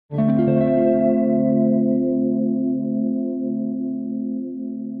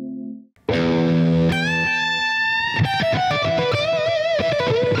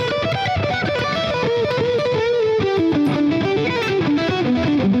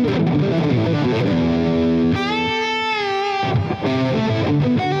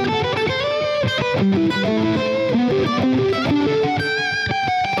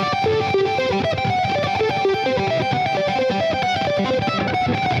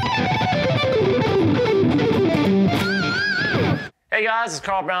guys, it's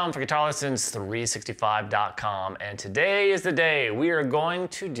Carl Brown for GuitarLessons365.com, and today is the day we are going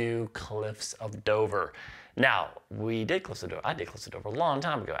to do Cliffs of Dover. Now, I did Cliffs of Dover a long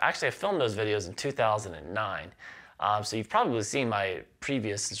time ago. Actually, I filmed those videos in 2009. So you've probably seen my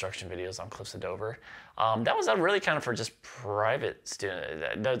previous instruction videos on Cliffs of Dover. That was really kind of for just private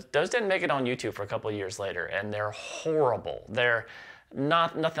students. Those didn't make it on YouTube for a couple of years later, and they're horrible. They're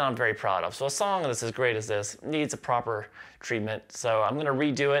nothing I'm very proud of. So a song that's as great as this needs a proper treatment. So I'm gonna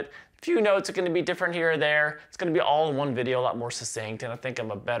redo it. A few notes are gonna be different here or there. It's gonna be all in one video, a lot more succinct, and I think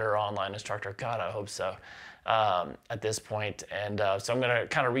I'm a better online instructor. God, I hope so, at this point. And so I'm gonna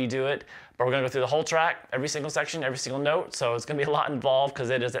kind of redo it, but we're gonna go through the whole track, every single section, every single note. So it's gonna be a lot involved because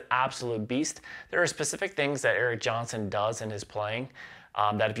it is an absolute beast. There are specific things that Eric Johnson does in his playing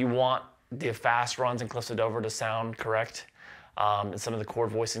that if you want the fast runs in Cliffs of Dover to sound correct, and some of the chord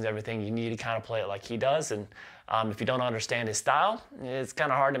voicings, everything, you need to kind of play it like he does. And if you don't understand his style, it's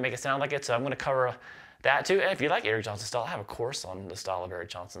kind of hard to make it sound like it. So I'm going to cover that too. And if you like Eric Johnson's style, I have a course on the style of Eric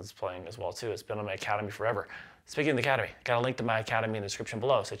Johnson's playing as well too. It's been on my academy forever. Speaking of the academy, got a link to my academy in the description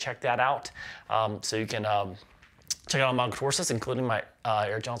below. So check that out. So you can check out my courses, including my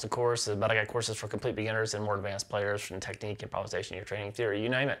Eric Johnson course, but I got courses for complete beginners and more advanced players from technique, improvisation, your training theory, you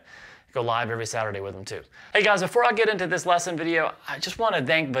name it. Go live every Saturday with them too. Hey guys, before I get into this lesson video, I just want to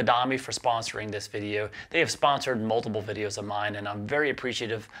thank Vidami for sponsoring this video. They have sponsored multiple videos of mine, and I'm very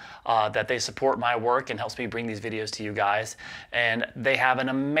appreciative that they support my work and helps me bring these videos to you guys. And they have an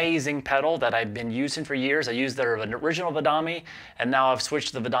amazing pedal that I've been using for years. I used their original Vidami, and now I've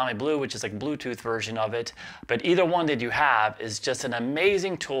switched to the Vidami Blue, which is like a Bluetooth version of it. But either one that you have is just an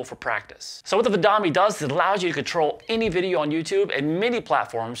amazing tool for practice. So what the Vidami does is it allows you to control any video on YouTube and many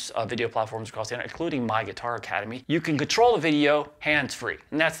platforms, video platforms across the internet, including my Guitar Academy. You can control the video hands-free,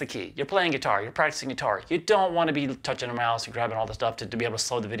 and that's the key. You're playing guitar, you're practicing guitar. You don't want to be touching a mouse and grabbing all the stuff to be able to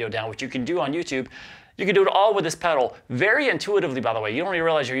slow the video down, which you can do on YouTube. You can do it all with this pedal, very intuitively, by the way. You don't even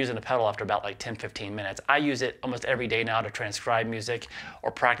realize you're using the pedal after about like 10, 15 minutes. I use it almost every day now to transcribe music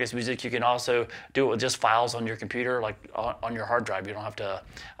or practice music. You can also do it with just files on your computer, like on your hard drive. You don't have to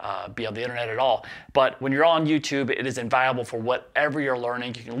be on the internet at all. But when you're on YouTube, it is invaluable for whatever you're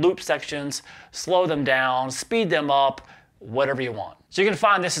learning. You can loop sections, slow them down, speed them up, whatever you want. So you can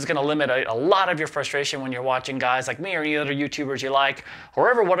find this is going to limit a lot of your frustration when you're watching guys like me or any other YouTubers you like,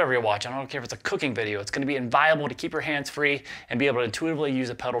 or whatever you're watching. I don't care if it's a cooking video. It's going to be invaluable to keep your hands free and be able to intuitively use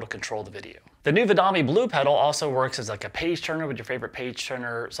a pedal to control the video. The new Vidami Blue pedal also works as like a page turner with your favorite page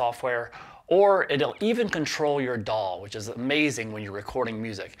turner software, or it'll even control your DAW, which is amazing when you're recording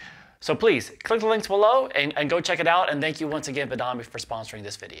music. So please click the links below and go check it out. And thank you once again, Vidami, for sponsoring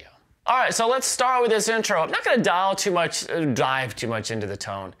this video. All right, so let's start with this intro. I'm not going to dive too much into the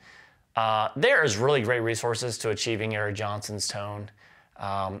tone. There's really great resources to achieving Eric Johnson's tone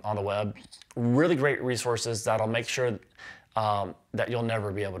on the web. Really great resources that'll make sure that you'll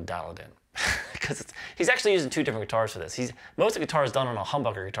never be able to dial it in. Because he's actually using two different guitars for this. Most of the guitar is done on a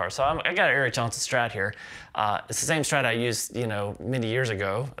humbucker guitar. So I got an Eric Johnson Strat here. It's the same Strat I used, many years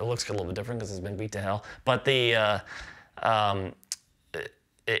ago. It looks a little bit different because it's been beat to hell. But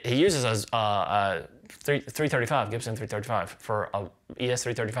he uses a 335, Gibson 335 for a ES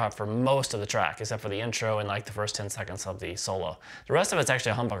 335 for most of the track, except for the intro and like the first 10 seconds of the solo. The rest of it's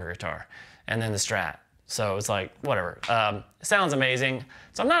actually a humbucker guitar, and then the Strat. So it's like, whatever. It sounds amazing.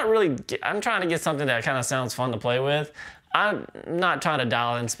 So I'm trying to get something that kind of sounds fun to play with. I'm not trying to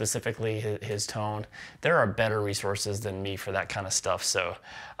dial in specifically his tone. There are better resources than me for that kind of stuff. So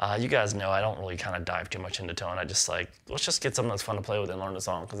you guys know I don't really kind of dive too much into tone. I just like, let's just get something that's fun to play with and learn the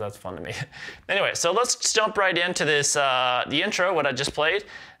song, because that's fun to me. Anyway, so let's jump right into this, the intro, what I just played.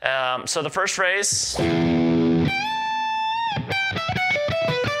 So the first phrase.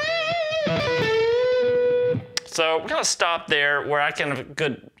 So we're gonna stop there where I can have a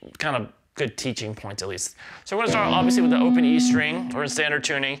good teaching point at least. So we're gonna start obviously with the open E string or in standard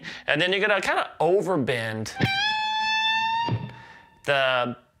tuning, and then you're gonna kind of overbend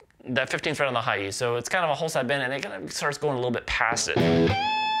that 15th fret on the high E. So it's kind of a whole side bend, and it kind of starts going a little bit past it.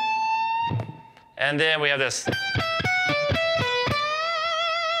 And then we have this.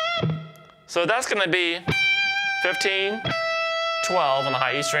 So that's gonna be 15, 12 on the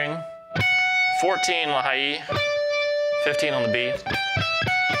high E string, 14 on the high E, 15 on the B.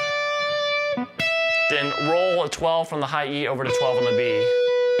 Then roll a 12 from the high E over to 12 on the B.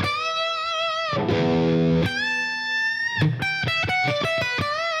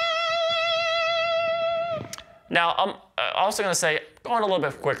 Now, I'm also going to say, going a little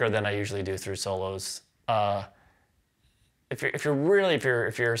bit quicker than I usually do through solos.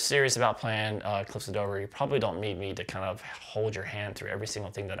 if you're serious about playing Cliffs of Dover, you probably don't need me to kind of hold your hand through every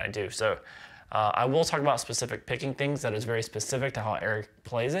single thing that I do. So I will talk about specific picking things that is very specific to how Eric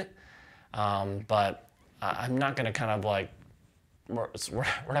plays it, but I'm not going to kind of like, we're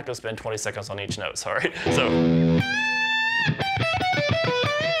not going to spend 20 seconds on each note, sorry. So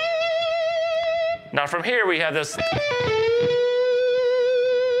now from here we have this.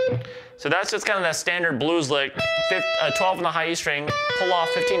 So that's just kind of that standard blues lick, 12 on the high E string, pull off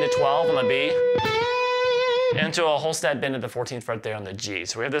 15 to 12 on the B, into a whole step bend at the 14th fret there on the G.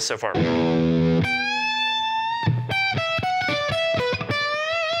 So we have this so far.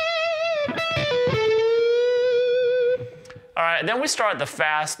 All right, then we start the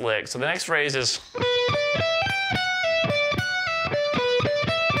fast lick. So the next phrase is.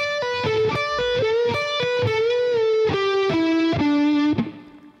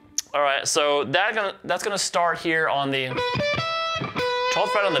 All right, so that's gonna start here on the 12th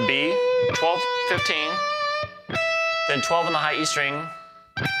fret on the B, 12, 15, then 12 on the high E string,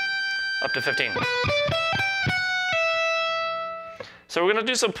 up to 15. So we're gonna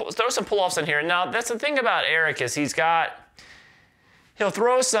throw some pull-offs in here. Now that's the thing about Eric is he'll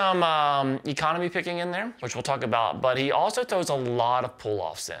throw some economy picking in there, which we'll talk about, but he also throws a lot of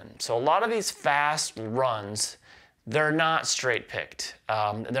pull-offs in. So a lot of these fast runs, they're not straight picked.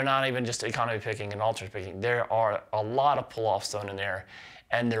 They're not even just economy picking and alternate picking. There are a lot of pull-offs thrown in there,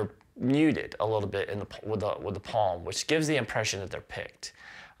 and they're muted a little bit with the palm, which gives the impression that they're picked.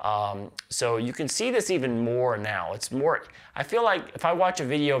 So you can see this even more now. It's more. I feel like if I watch a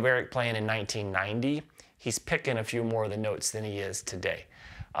video of Eric playing in 1990, he's picking a few more of the notes than he is today.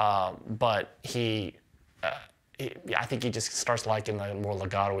 But I think he just starts liking the more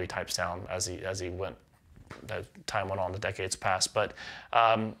legato-y type sound as he went. As time went on, the decades passed, but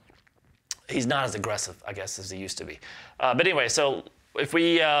he's not as aggressive, I guess, as he used to be. But anyway, so if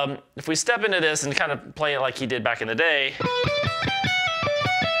we step into this and kind of play it like he did back in the day,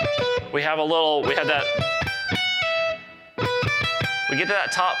 we get to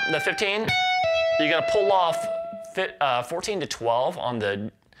that top, the 15. You're gonna pull off 14 to 12 on the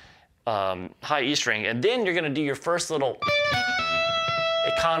high E string, and then you're gonna do your first little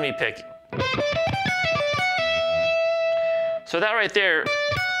economy pick. So that right there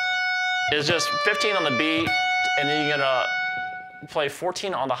is just 15 on the B, and then you're gonna play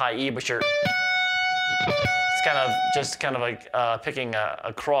 14 on the high E, but it's kind of like picking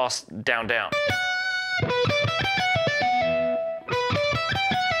a cross down, down.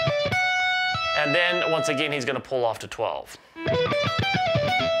 And then once again, he's gonna pull off to 12.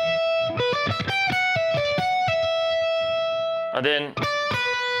 And then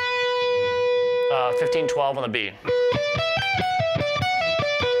 15, 12 on the B.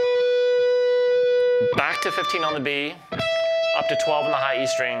 Back to 15 on the B, up to 12 on the high E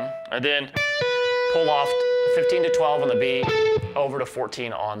string, and then pull off 15 to 12 on the B, over to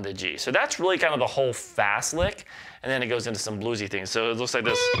 14 on the G. So that's really kind of the whole fast lick, and then it goes into some bluesy things. So it looks like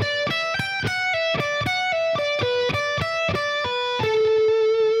this.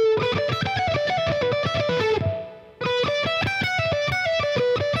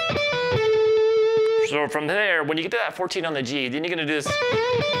 So from there, when you get to that 14 on the G, then you're gonna do this.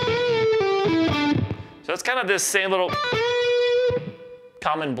 So it's kind of this same little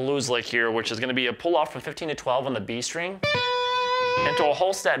common blues lick here, which is going to be a pull off from 15 to 12 on the B string into a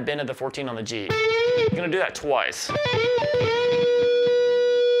whole step bend at the 14 on the G. You're going to do that twice.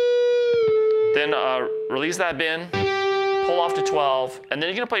 Then release that bend, pull off to 12, and then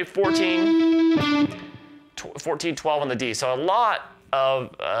you're going to play 14, 12 on the D. So a lot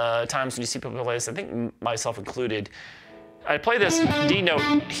of times when you see people play this, I think myself included, I play this D note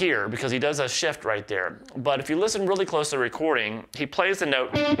here because he does a shift right there. But if you listen really close to the recording, he plays the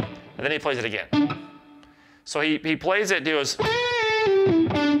note and then he plays it again. So he plays it, goes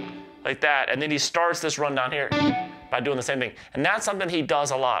like that, and then he starts this run down here by doing the same thing. And that's something he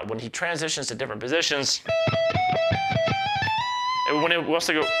does a lot. When he transitions to different positions, and when he wants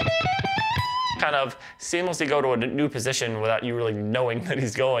to go kind of seamlessly go to a new position without you really knowing that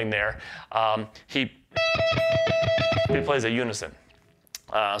he's going there, he plays a unison.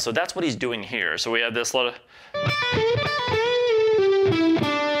 So that's what he's doing here. So we have this lot of.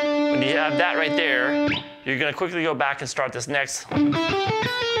 When you have that right there, you're going to quickly go back and start this next.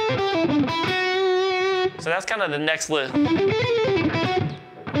 So that's kind of the next list.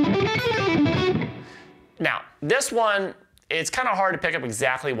 Now, this one, it's kind of hard to pick up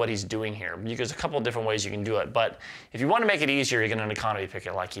exactly what he's doing here. There's a couple of different ways you can do it. But if you want to make it easier, you're going to economy pick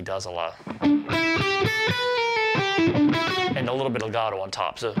it like he does a lot. And a little bit of legato on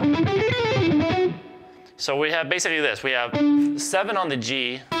top. So So we have basically this. We have 7 on the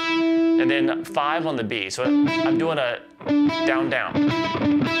G, and then 5 on the B. So I'm doing a down, down.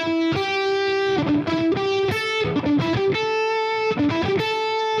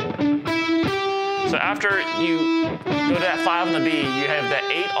 So after you go to that 5 on the B, you have the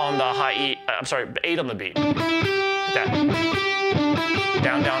 8 on the high E, 8 on the B. That.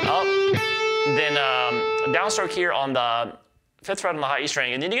 Down, down, up. Then downstroke here on the 5th fret on the high E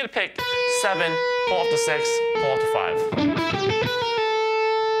string, and then you're gonna pick 7, pull off to 6, pull off to 5.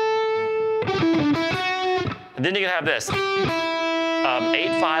 And then you're gonna have this, 8,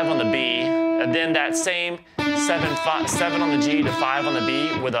 5 on the B, and then that same 7 on the G to 5 on the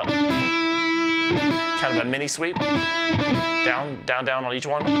B with a kind of a mini sweep, down, down, down on each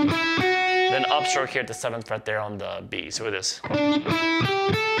one. Then upstroke here at the 7th fret there on the B. So with this.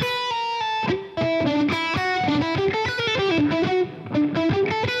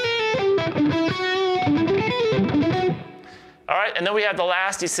 All right, and then we have the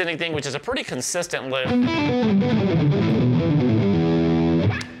last descending thing, which is a pretty consistent lift.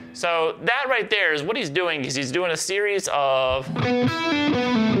 So that right there is what he's doing, is he's doing a series of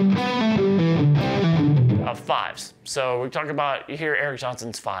 5s. So we're talking about, you hear Eric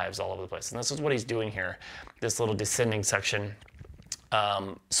Johnson's 5s all over the place, and this is what he's doing here, this little descending section.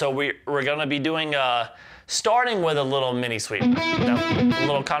 So we're gonna be doing, starting with a little mini sweep, a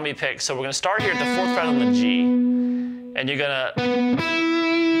little economy pick. So we're gonna start here at the 4th fret on the G, and you're gonna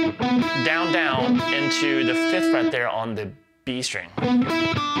down, down into the 5th fret there on the B string.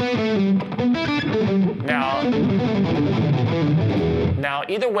 Now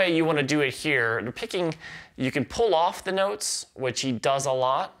either way you want to do it here, the picking, you can pull off the notes, which he does a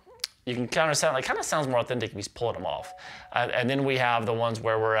lot. You can kind of sound, like, kind of sounds more authentic if he's pulling them off. And then we have the ones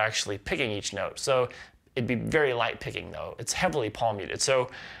where we're actually picking each note. So it'd be very light picking though. It's heavily palm muted. So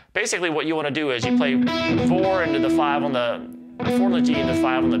basically what you want to do is you play 4 into the 5 on the, 4 on the G into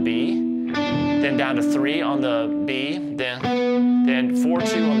 5 on the B, then down to 3 on the B, then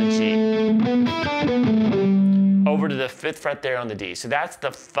 4-2 on the G, over to the 5th fret there on the D. So that's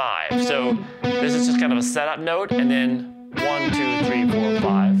the 5. So this is just kind of a setup note, and then 1, 2, 3, 4,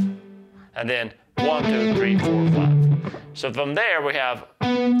 5, and then 1, 2, 3, 4, 5. So from there we have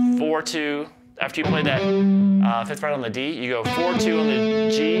 4-2. After you play that 5th fret on the D, you go 4-2 on the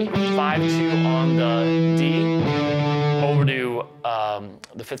G, 5-2 on the D, over to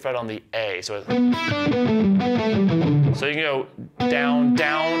the 5th fret on the A. So you can go down,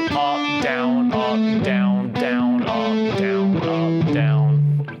 down, up, down, up, down, down, up, down, up,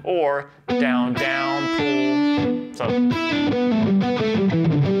 down, or down, down, pull. So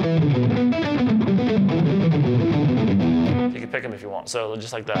you can pick them if you want. So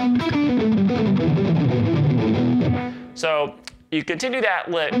just like that. So you continue that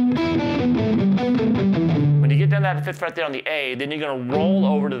lick. When you get down that 5th fret there on the A, then you're going to roll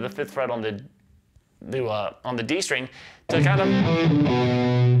over to the 5th fret on the D string to kind of,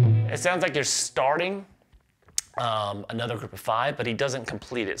 it sounds like you're starting another group of 5, but he doesn't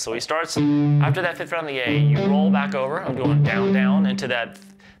complete it. So he starts, after that 5th fret on the A, you roll back over. I'm going down, down into that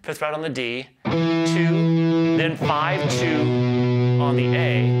 5th fret on the D, 2, then 5-2 on the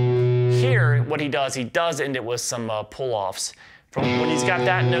A. Here, what he does end it with some pull-offs. From when he's got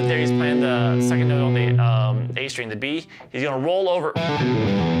that note there, he's playing the 2nd note on the A string, the B. He's going to roll over. He's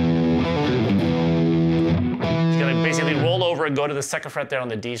going to basically roll over and go to the 2nd fret there on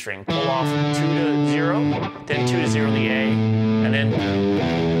the D string. Pull off 2-0, then 2-0 on the A, and then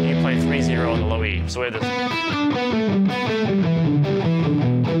you play 3-0 on the low E. So we have this.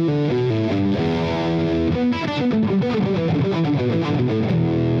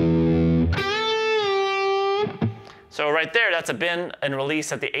 So right there, that's a bend and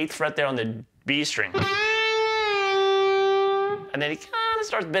release at the 8th fret there on the B string. And then he kind of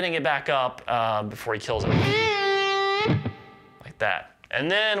starts bending it back up before he kills it. Like that. And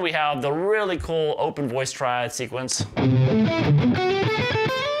then we have the really cool open voice triad sequence.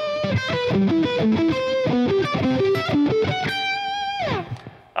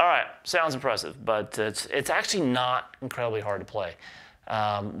 All right, sounds impressive, but it's actually not incredibly hard to play.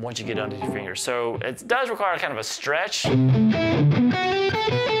 Once you get under your fingers. So it does require kind of a stretch.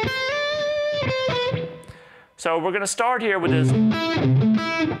 So we're going to start here with this.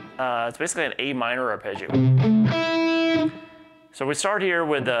 It's basically an A minor arpeggio. So we start here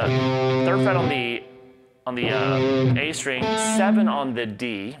with the 3rd fret on the A string, 7 on the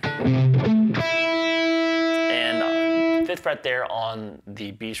D, and 5th fret there on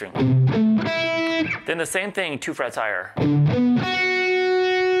the B string. Then the same thing, 2 frets higher.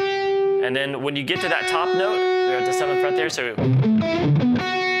 And then when you get to that top note, you're at the 7th fret there, so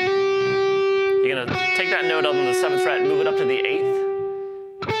you're you're gonna take that note up on the 7th fret, move it up to the 8th.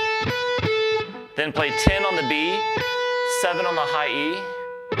 Then play 10 on the B, 7 on the high E,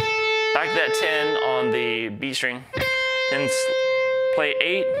 back to that 10 on the B string, then play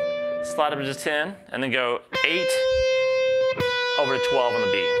 8, slide up to 10, and then go 8 over to 12 on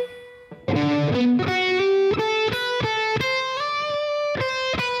the B.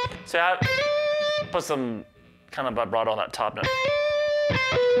 So I put some kind of vibrato on that top note.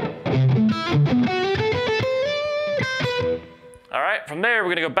 All right, from there, we're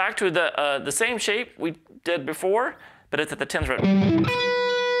gonna go back to the same shape we did before, but it's at the 10th fret.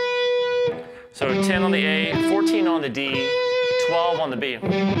 So 10 on the A, 14 on the D, 12 on the B.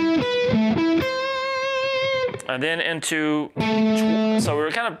 And then into, so we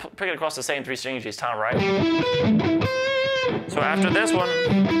were kind of picking across the same 3 strings each time, right? So after this one,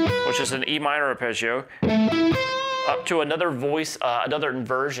 which is an E minor arpeggio, up to another voice, another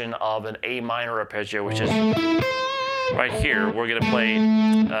inversion of an A minor arpeggio, which is right here. We're gonna play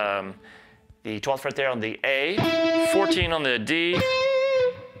the 12th fret there on the A, 14 on the D,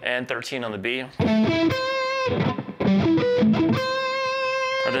 and 13 on the B. And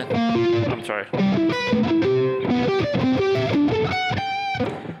then, I'm sorry.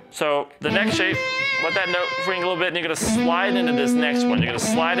 So the next shape, let that note ring a little bit, and you're gonna slide into this next one. You're gonna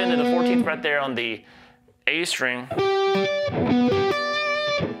slide into the 14th fret there on the A string.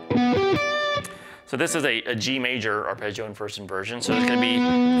 So this is a G major arpeggio in first inversion. So it's gonna be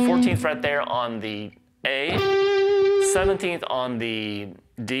 14th fret there on the A, 17th on the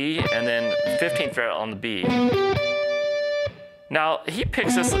D, and then 15th fret on the B. Now he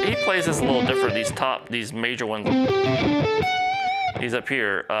plays this a little different. These major ones, these up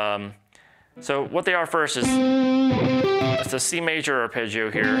here. So what they are first is it's a C major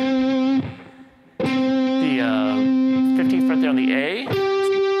arpeggio here. The 15th fret there on the A,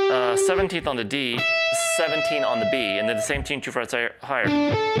 17th on the D, 17 on the B, and then the same tune 2 frets higher.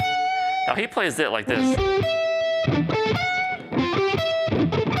 Now he plays it like this.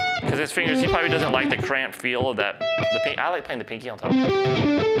 Because his fingers, he probably doesn't like the cramped feel of that. I like playing the pinky on top.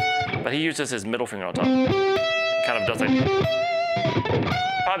 But he uses his middle finger on top. Kind of does like,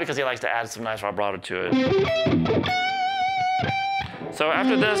 probably because he likes to add some nice vibrato to it. So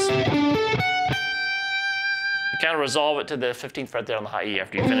after this, you kind of resolve it to the 15th fret there on the high E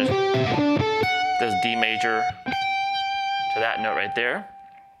after you finish this D major to that note right there.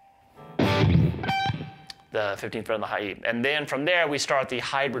 The 15th fret on the high E. And then from there, we start the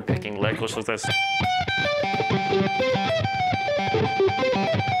hybrid picking lick, which looks like this.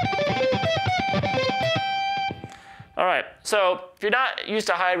 All right, so if you're not used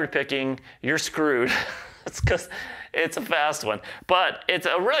to hybrid picking, you're screwed. It's because it's a fast one. But it's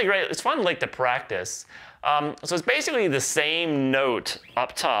a really great, it's fun lick to practice. So it's basically the same note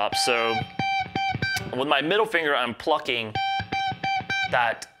up top. So with my middle finger, I'm plucking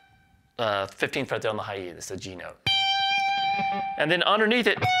that 15th fret there on the high E. This is a G note. And then underneath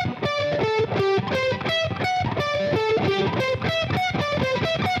it,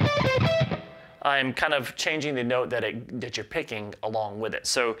 I'm kind of changing the note that you're picking along with it.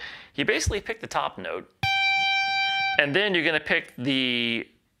 So you basically pick the top note, and then you're going to pick the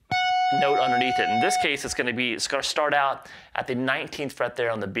note underneath it. In this case, it's going to start out at the 19th fret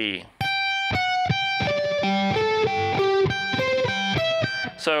there on the B.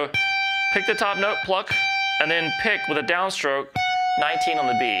 So pick the top note, pluck, and then pick with a downstroke 19 on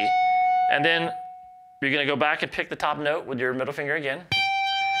the B. And then you're going to go back and pick the top note with your middle finger again.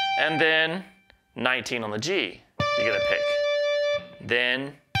 And then 19 on the G, you're going to pick.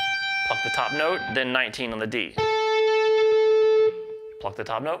 Then pluck the top note, then 19 on the D. Pluck the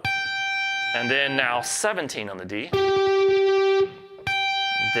top note. And then now 17 on the D.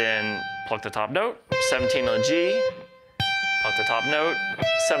 Then pluck the top note, 17 on the G. Pluck the top note,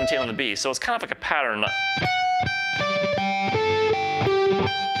 17 on the B. So it's kind of like a pattern.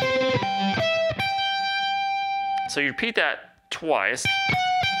 So you repeat that twice.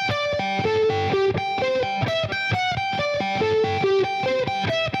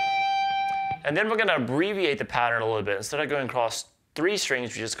 And then we're going to abbreviate the pattern a little bit. Instead of going across 3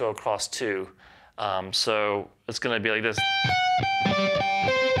 strings, we just go across 2. So it's going to be like this.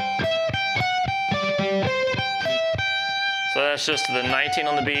 So that's just the 19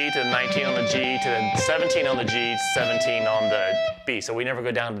 on the B to the 19 on the G to the 17 on the G to 17 on the B. So we never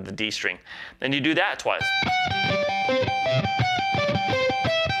go down to the D string. Then you do that twice.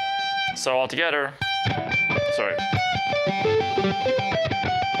 So all together, sorry.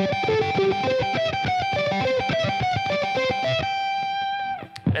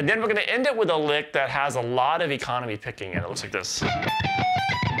 And then we're going to end it with a lick that has a lot of economy picking in it. It looks like this.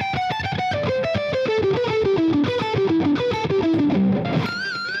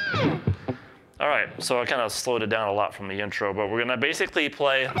 right, so I kind of slowed it down a lot from the intro, but we're gonna basically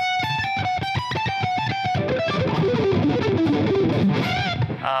play.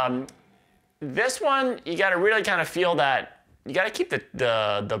 This one, you gotta really kind of feel that, you gotta keep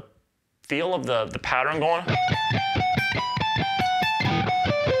the feel of the pattern going.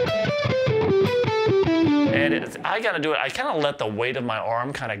 And I gotta do it, I kind of let the weight of my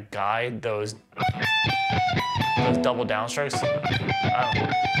arm kind of guide those double downstrokes. It's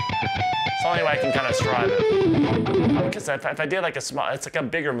the only way I can kind of describe it. Because if I did like a small, it's like a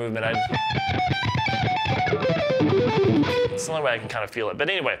bigger movement, it's the only way I can kind of feel it. But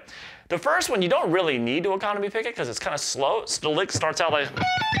anyway, the first one, you don't really need to economy pick it because it's kind of slow. So the lick starts out like,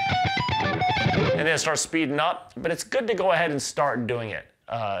 and then it starts speeding up. But it's good to go ahead and start doing it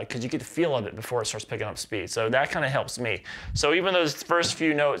because you get the feel of it before it starts picking up speed. So that kind of helps me. So even those first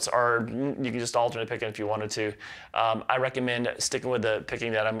few notes are, you can just alternate pick it if you wanted to. I recommend sticking with the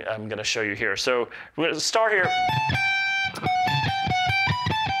picking that I'm going to show you here. So we're going to start here.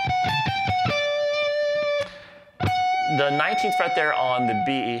 The 19th fret there on the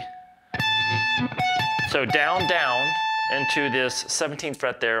B. So down, down into this 17th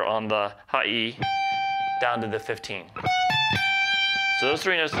fret there on the high E, down to the 15. So those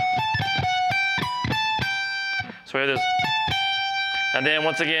three notes. So we have this. And then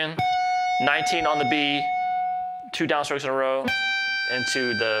once again, 19 on the B, 2 downstrokes in a row,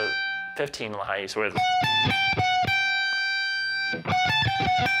 into the 15 on the high E. So we have this.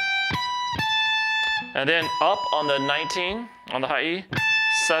 And then up on the 19 on the high E,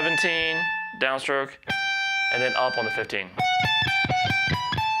 17 downstroke, and then up on the 15.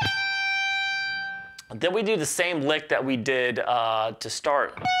 Then we do the same lick that we did to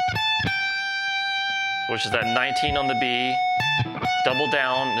start, which is that 19 on the B, double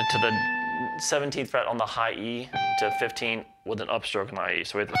down into the 17th fret on the high E to 15 with an upstroke on the high E.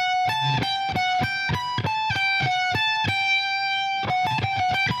 So we have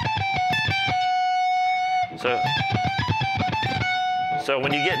So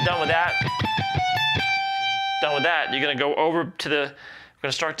when you get done with that, you're gonna go over to the, we're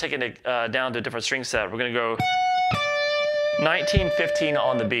gonna start taking it down to a different string set. We're gonna go 19, 15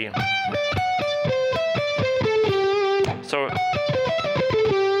 on the B. So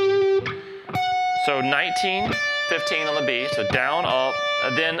 19, 15 on the B, so down, up,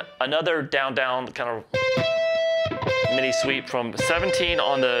 and then another down, down kind of mini sweep from 17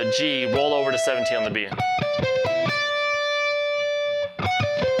 on the G, roll over to 17 on the B.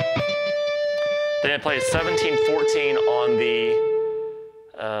 Then it plays 17, 14 on the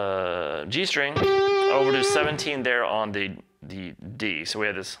G string, over to 17 there on the D. So we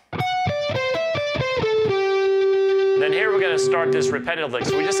have this. And then here we're going to start this repetitive lick.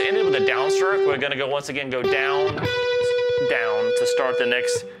 So we just ended with a downstroke. We're going to go once again, go down, down to start the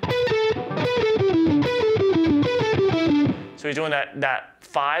next. So he's doing that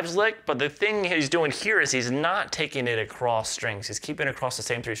fives lick, but the thing he's doing here is he's not taking it across strings. He's keeping it across the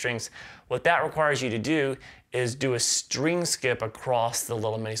same 3 strings. What that requires you to do is do a string skip across the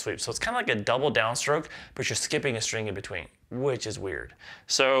little mini sweep. So it's kind of like a double downstroke, but you're skipping a string in between, which is weird.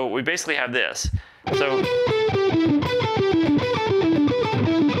 So we basically have this. So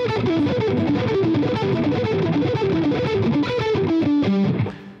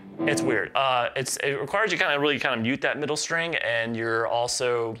it's weird. It requires you kind of really mute that middle string, and you're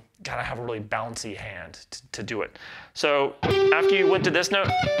also gotta have a really bouncy hand to do it. So after you went to this note,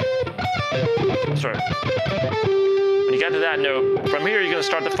 sorry, when you got to that note, from here you're gonna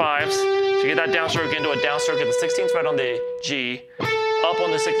start the fives. So you get that downstroke into a downstroke at the 16th fret on the G, up on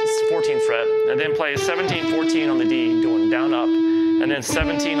the 14th fret, and then play 17, 14 on the D, doing down, up, and then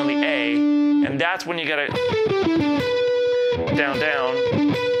 17 on the A, and that's when you gotta down, down,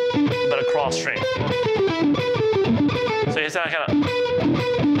 but a cross string. So it's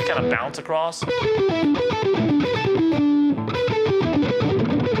kind of bounce across. So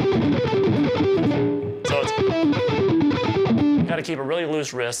it's, you gotta keep a really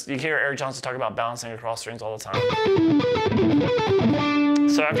loose wrist. You hear Eric Johnson talk about bouncing across strings all the time.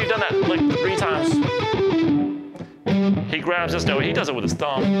 So after you've done that lick 3 times, he grabs this note. He does it with his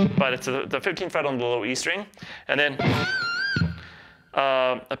thumb, but it's the 15th fret on the low E string, and then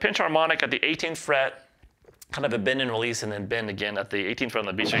a pinch harmonic at the 18th fret, kind of a bend and release, and then bend again at the 18th fret on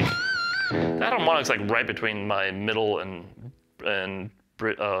the B string. That harmonic's like right between my middle and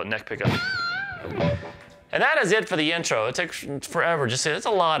neck pickup. And that is it for the intro. It took forever. Just it's a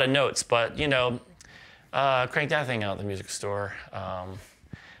lot of notes, but you know, crank that thing out at the music store.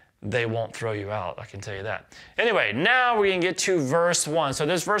 They won't throw you out, I can tell you that. Anyway, now we're gonna get to verse 1. So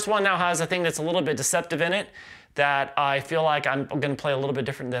this verse 1 now has a thing that's a little bit deceptive in it. that I feel like I'm going to play a little bit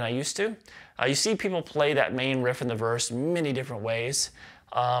different than I used to. You see people play that main riff in the verse many different ways,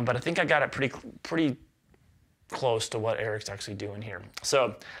 but I think I got it pretty close to what Eric's actually doing here.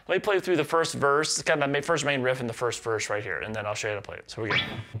 So let me play through the first verse. It's kind of my first main riff in the first verse right here, and then I'll show you how to play it. So we're good.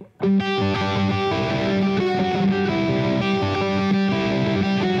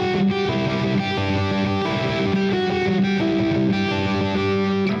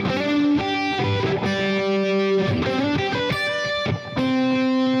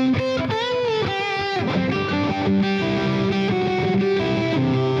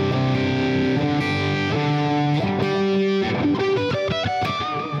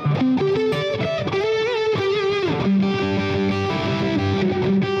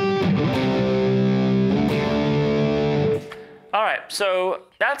 So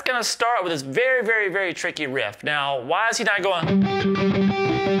that's going to start with this very, very, very tricky riff. Now, why is he not going?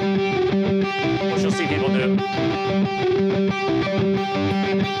 Which you'll see people do.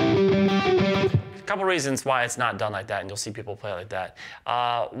 A couple reasons why it's not done like that, and you'll see people play like that.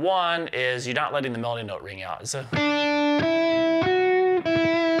 One is you're not letting the melody note ring out. So you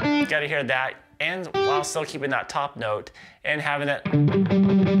got to hear that, and while still keeping that top note and having that.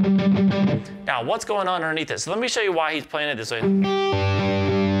 Now, what's going on underneath it? So let me show you why he's playing it this way.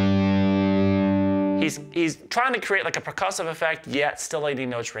 He's trying to create like a percussive effect, yet still letting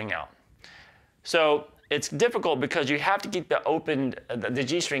notes ring out. So it's difficult because you have to keep the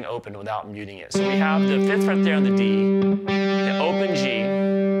G string open without muting it. So we have the 5th fret there on the D, the open G,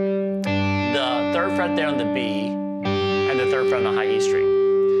 the 3rd fret there on the B, and the 3rd fret on the high E string.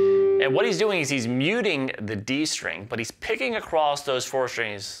 And what he's doing is he's muting the D string, but he's picking across those 4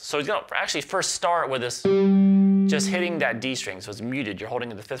 strings. So he's going to actually first start with this, just hitting that D string. So it's muted. You're holding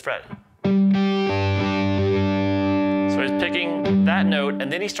the 5th fret. So he's picking that note,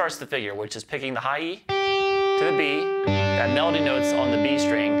 and then he starts the figure, which is picking the high E to the B, that melody note's on the B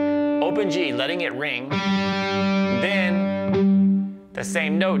string, open G, letting it ring, then the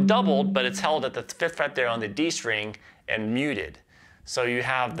same note doubled, but it's held at the 5th fret there on the D string and muted. So you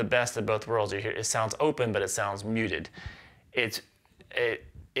have the best of both worlds. You hear it sounds open, but it sounds muted. It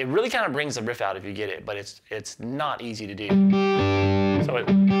really kind of brings the riff out if you get it, but it's not easy to do. So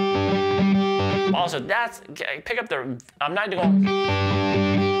also that's pick up the. I'm not going.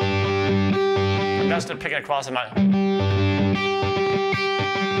 I'm just picking across in my.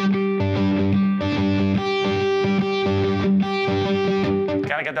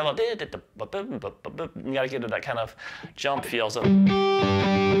 Gotta get that little. You gotta get to that kind of jump feel. So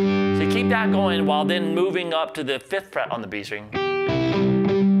you keep that going while then moving up to the 5th fret on the B string,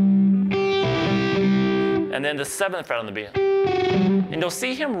 and then the 7th fret on the B. And you'll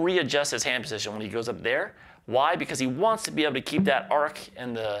see him readjust his hand position when he goes up there. Why? Because he wants to be able to keep that arc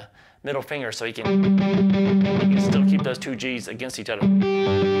in the middle finger, so he can still keep those 2 G's against each other.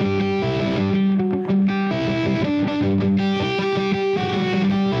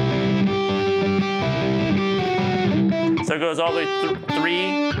 So it goes all the way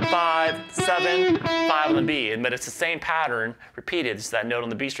 3, 5, 7, 5 on the B, but it's the same pattern repeated. It's that note on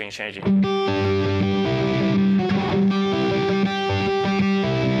the B string changing. You're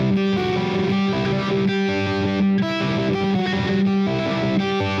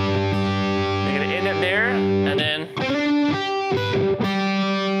gonna end it there, and then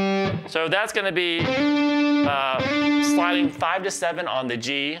so that's gonna be sliding 5 to 7 on the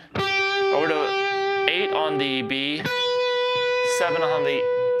G, over to 8 on the B. 7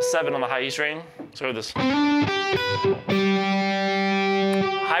 on the high E string. So this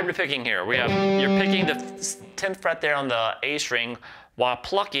hybrid picking here. You're picking the 10th fret there on the A string while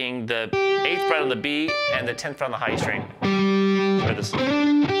plucking the 8th fret on the B and the 10th fret on the high E string. So this.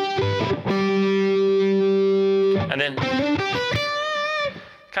 And then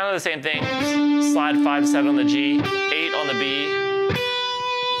kind of the same thing. Slide 5, 7 on the G, 8 on the B,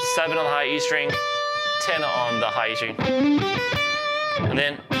 7 on the high E string, 10 on the high E string. And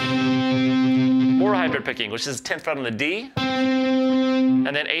then more hybrid picking, which is 10th fret on the D, and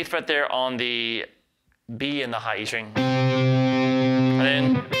then 8th fret there on the B and the high E string. And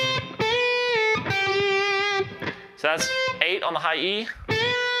then, so that's 8 on the high E,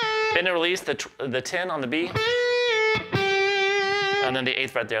 bend and release the 10 on the B, and then the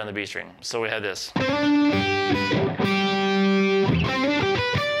 8th fret there on the B string. So we have this.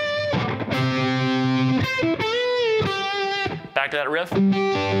 Back to that riff. And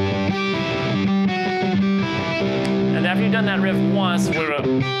after you've done that riff once,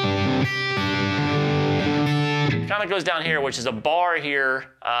 kind of goes down here, which is a bar here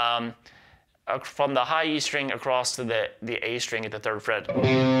from the high E string across to the A string at the 3rd fret.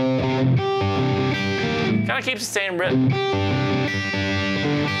 Kind of keeps the same rhythm,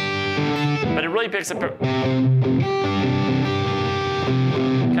 but it really picks up.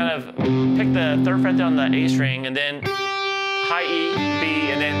 Kind of pick the 3rd fret down the A string, and then high E,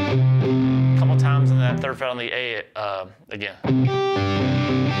 B, and then a couple times on that 3rd fret on the A again.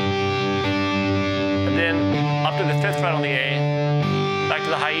 And then up to the 5th fret on the A, back to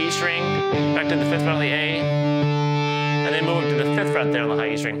the high E string, back to the 5th fret on the A, and then move up to the 5th fret there on the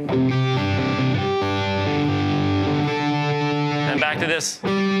high E string. And back to this,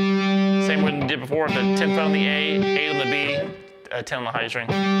 same way we did before, the 10th fret on the A, 8 on the B, 10 on the high E string.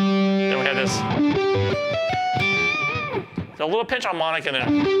 Then we have this. So a little pinch harmonic in there.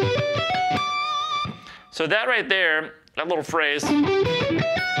 So that right there, that little phrase,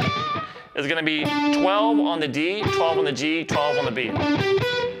 is going to be 12 on the D, 12 on the G, 12 on the B.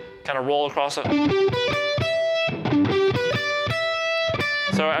 Kind of roll across it.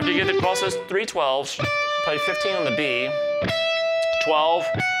 So after you get across those 3 12s, play 15 on the B, 12,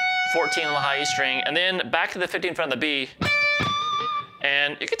 14 on the high E string, and then back to the 15th fret on the B.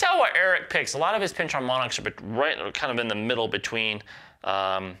 And you can tell what Eric picks. A lot of his pinch harmonics are right kind of in the middle between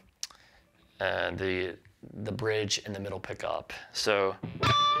the bridge and the middle pickup. So,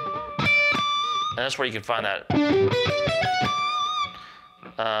 and that's where you can find that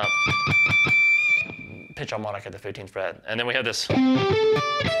pitch harmonic at the 15th fret. And then we have this.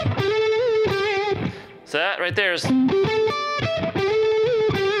 So that right there is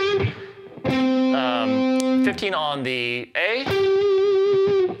 15 on the A,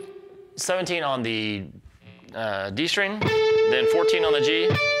 17 on the D string, then 14 on the G,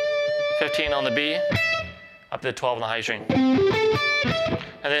 15 on the B, up to 12 on the high string. And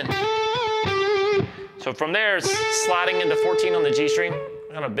then, so from there, it's sliding into 14 on the G string,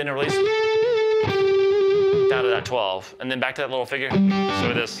 kind of bend and release, down to that 12, and then back to that little figure.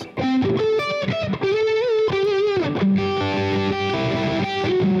 So this.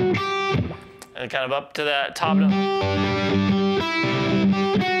 And kind of up to that top note.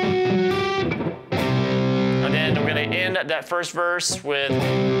 And then we're going to end that first verse with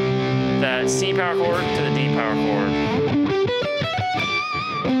that C power chord to the D power chord.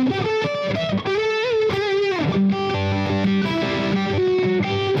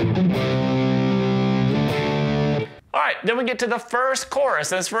 All right, then we get to the first chorus.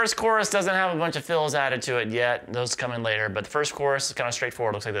 This first chorus doesn't have a bunch of fills added to it yet. Those come in later, but the first chorus is kind of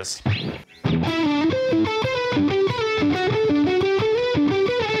straightforward. Looks like this.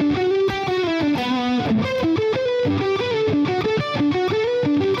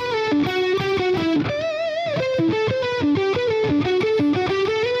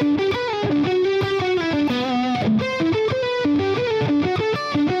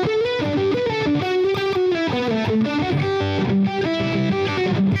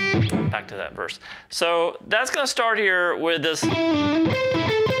 Back to that verse. So that's going to start here with this,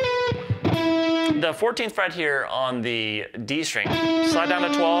 the 14th fret here on the D string. Slide down to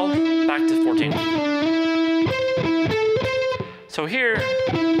 12, back to 14. So here,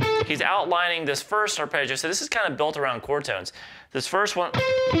 he's outlining this first arpeggio. So this is kind of built around chord tones. This first one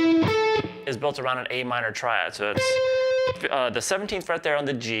is built around an A minor triad. So it's the 17th fret there on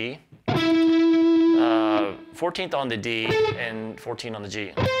the G, 14th on the D, and 14 on the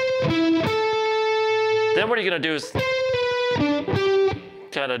G. Then what you're going to do is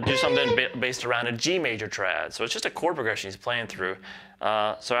kind of do something based around a G major triad. So it's just a chord progression he's playing through.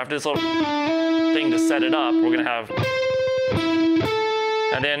 So after this little thing to set it up, we're going to have,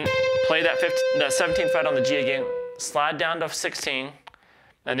 and then play that 17th fret on the G again, slide down to 16,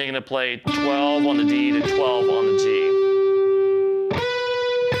 and then you're going to play 12 on the D to 12 on the G.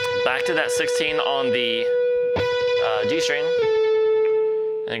 Back to that 16 on the G string,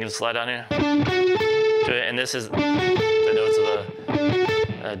 and you're going to slide down here. And this is the notes of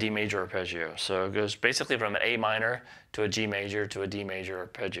a D major arpeggio. So it goes basically from an A minor to a G major to a D major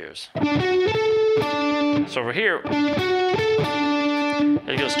arpeggios. So over here,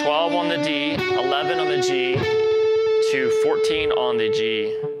 it goes 12 on the D, 11 on the G, to 14 on the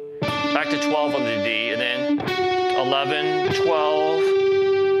G, back to 12 on the D, and then 11, 12,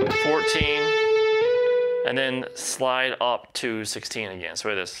 14, and then slide up to 16 again.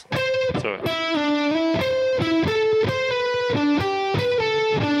 So this. So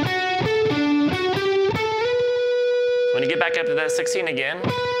when you get back up to that 16 again,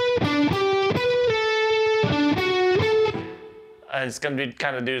 it's going to be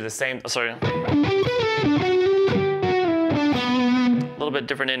kind of do the same. Sorry, a little bit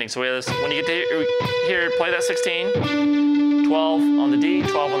different ending. So we have this. When you get to here, play that 16, 12 on the D,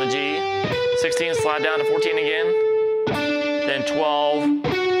 12 on the G, 16, slide down to 14 again, then 12.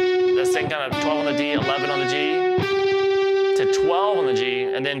 the same kind of 12 on the D, 11 on the G, to 12 on the G,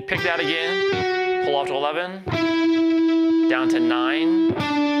 and then pick that again, pull off to 11, down to 9,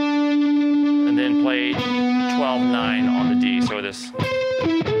 and then play 12, 9 on the D. So this.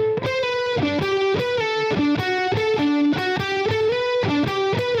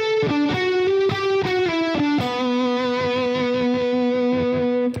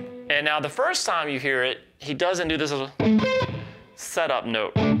 And now the first time you hear it, he doesn't do this little setup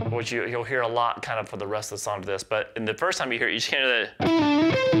note, which you'll hear a lot kind of for the rest of the song to this. But in the first time you hear it, you just hear that.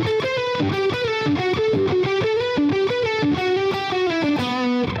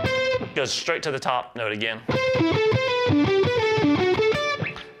 Goes straight to the top note again.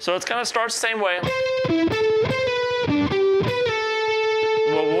 So it kind of starts the same way.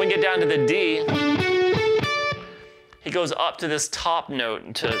 Well, when we get down to the D, he goes up to this top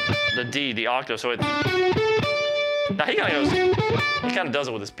note, to the D, the octave. So now he kind of does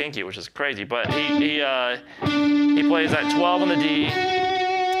it with his pinky, which is crazy. But he plays that 12 on the D,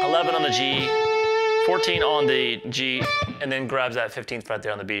 11 on the G, 14 on the G, and then grabs that 15th fret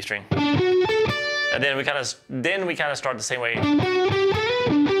there on the B string. And then we kind of start the same way.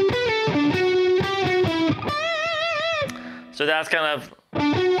 So that's kind of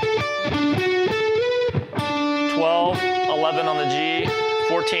 12, 11 on the G,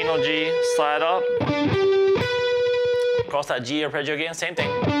 14 on G, slide up, across that G arpeggio again, same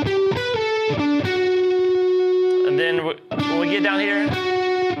thing. And then when we get down here,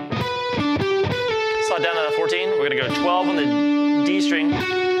 slide down to the 14, we're gonna go 12 on the D string,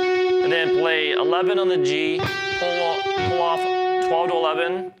 and then play 11 on the G, pull off 12 to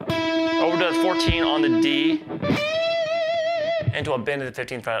 11, over to 14 on the D, into a bend of the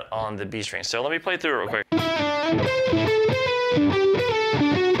 15th fret on the B string. So let me play through it real quick.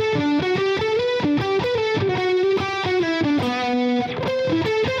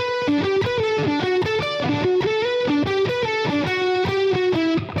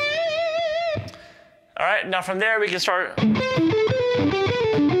 All right, now from there we can start. The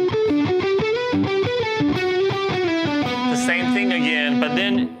same thing again, but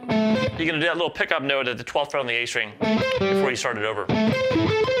then you're gonna do that little pickup note at the 12th fret on the A string before you start it over.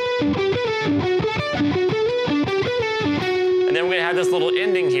 And then we're gonna have this little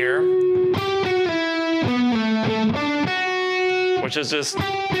ending here, which is just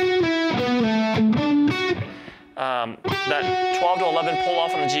that 12 to 11 pull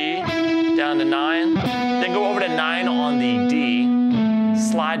off on the G, down to 9, then go over to 9 on the D,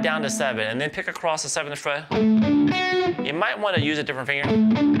 slide down to 7, and then pick across the 7th fret. You might want to use a different finger,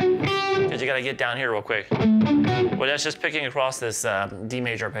 because you got to get down here real quick. Well, that's just picking across this D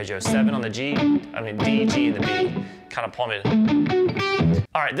major arpeggio, 7 on the G, D, G, and the B, kind of palm it.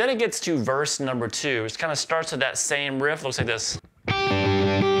 All right, then it gets to verse number 2. It kind of starts with that same riff, looks like this.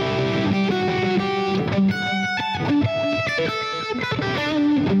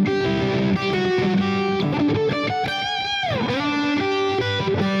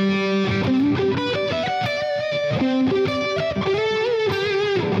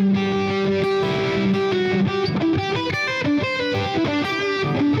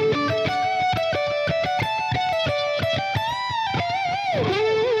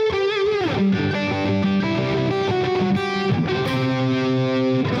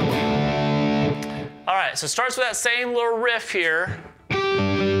 So it starts with that same little riff here.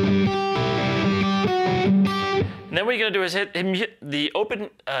 And then what you're gonna do is hit the open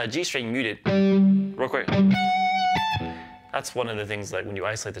G string muted real quick. That's one of the things, like when you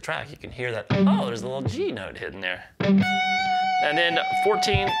isolate the track, you can hear that, oh, there's a little G note hidden there. And then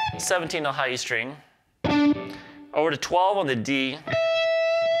 14, 17 on the high E string, over to 12 on the D,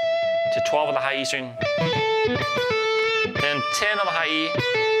 to 12 on the high E string, then 10 on the high E,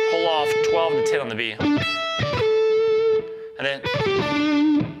 pull off 12 to 10 on the B.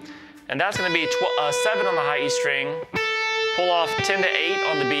 And that's gonna be 7 on the high E string, pull off 10 to 8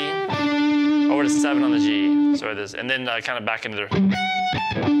 on the B, over to 7 on the G. So it is, and then kind of back into the.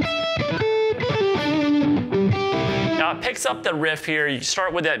 Now it picks up the riff here. You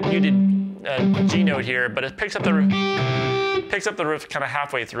start with that muted G note here, but it picks up the riff kind of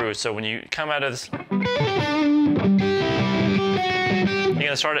halfway through. So when you come out of this, you're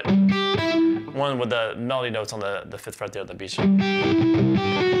gonna start it one with the melody notes on the 5th fret there on the B string.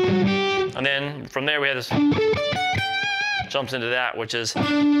 And then from there we have this jumps into that, which is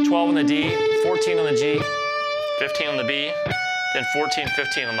 12 on the D, 14 on the G, 15 on the B, then 14,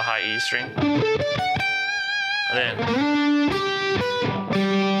 15 on the high E string. And then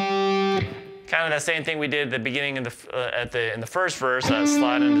kind of that same thing we did at the beginning in the first verse,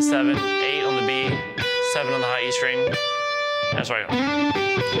 slide into 7, 8 on the B, 7 on the high E string, That's right.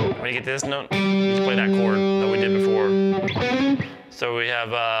 When you get to this note, just play that chord that we did before. So we have,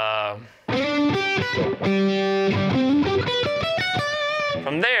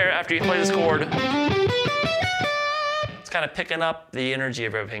 from there, after you play this chord, it's kind of picking up the energy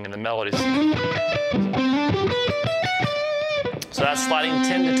of everything in the melodies. So that's sliding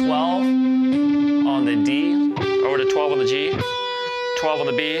 10 to 12 on the D, over to 12 on the G, 12 on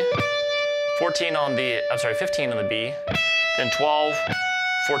the B, 15 on the B, then 12,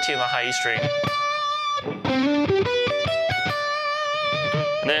 14 on the high E string.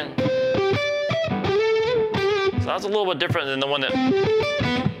 And then, so that's a little bit different than the one that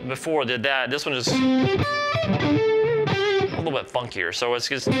before did that. This one is a little bit funkier. So it's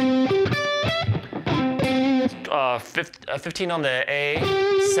just 15 on the A,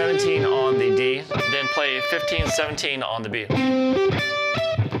 17 on the D, then play 15, 17 on the B.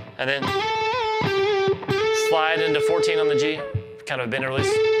 And then slide into 14 on the G, kind of a bend and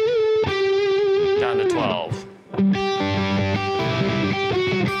release, down to 12.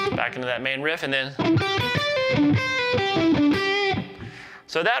 Back into that main riff, and then,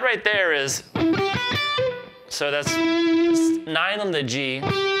 so that right there is, so that's 9 on the G,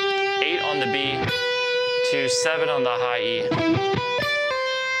 8 on the B, to 7 on the high E.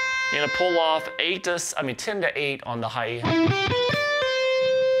 You're gonna pull off 10 to 8 on the high E.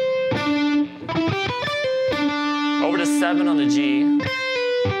 Over to 7 on the G.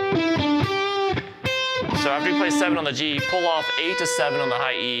 So after you play 7 on the G, pull off 8 to 7 on the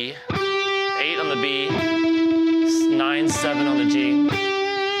high E, 8 on the B, 9, 7 on the G,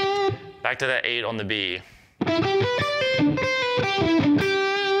 back to that 8 on the B.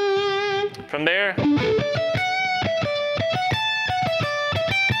 From there,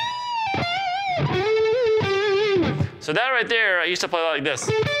 so that right there, I used to play like this.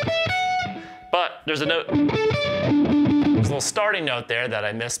 But there's a note, there's a little starting note there that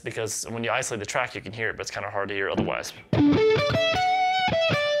I missed because when you isolate the track, you can hear it, but it's kind of hard to hear otherwise.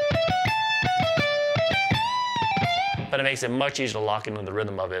 But it makes it much easier to lock into the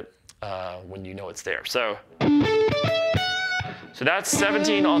rhythm of it when you know it's there. So that's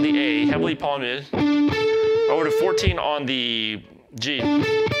 17 on the A, heavily palmed, over to 14 on the G,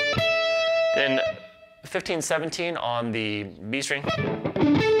 then 15, 17 on the B string,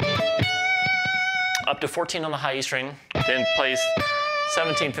 up to 14 on the high E string, then plays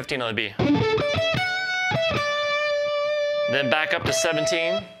 17, 15 on the B. Then back up to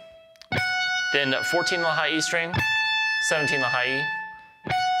 17, then 14 on the high E string, 17 on the high E,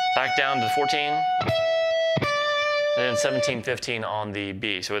 back down to 14, and then 17, 15 on the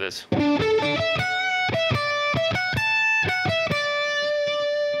B. So it is.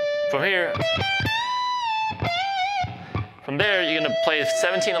 From here, from there, you're gonna play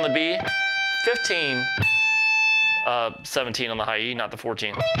 17 on the B, 15, 17 on the high E, not the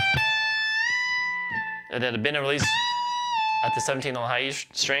 14. And then a bend and release at the 17 on the high E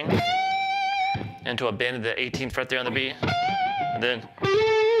string, into a bend at the 18th fret there on the B, and then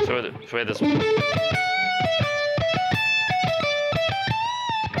so this one.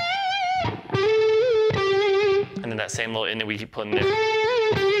 And then that same little end that we keep putting there.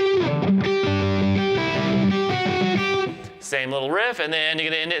 Same little riff, and then you're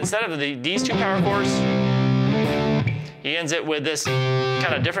gonna end it, instead of these two power chords, he ends it with this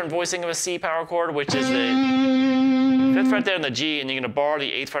kind of different voicing of a C power chord, which is the 5th fret there in the G, and you're gonna bar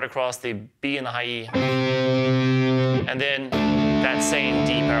the 8th fret across the B and the high E. And then that same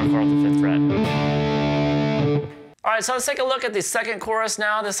D power chord with the 5th fret. All right, so let's take a look at the second chorus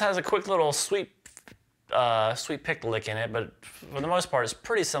now. This has a quick little sweet pick lick in it, but for the most part, it's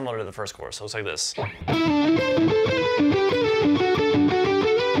pretty similar to the first chorus. So it's like this.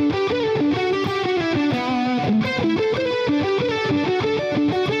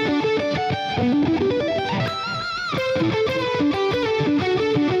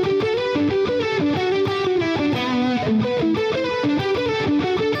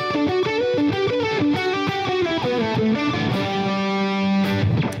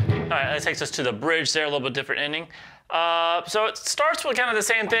 That takes us to the bridge there, a little bit different ending. So it starts with kind of the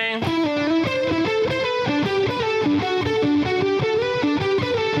same thing.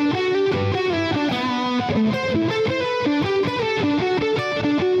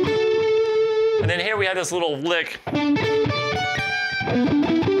 And then here we have this little lick.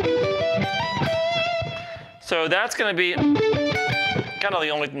 So that's going to be kind of the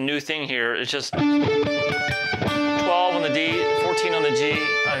only new thing here. It's just 12 on the D, 14 on the G,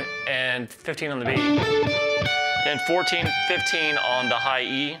 and 15 on the B. Then 14, 15 on the high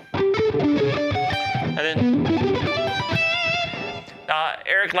E. And then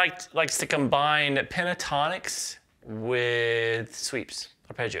Eric likes to combine pentatonics with sweeps,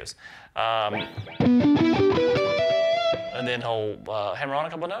 arpeggios. And then he'll hammer on a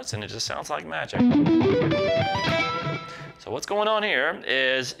couple notes, and it just sounds like magic. So what's going on here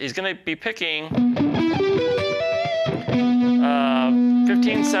is he's going to be picking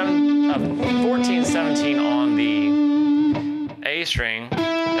 14, 17 on the A string,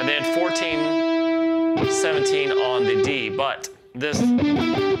 and then 14, 17 on the D. But this, I'm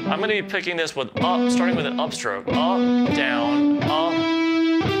going to be picking this with up, starting with an upstroke. Up, down, up.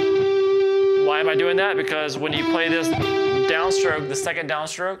 Why am I doing that? Because when you play this downstroke, the second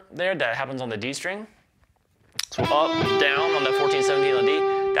downstroke there, that happens on the D string. So up, down on the 14, 17 on D,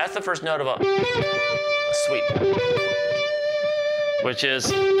 that's the first note of a sweep, which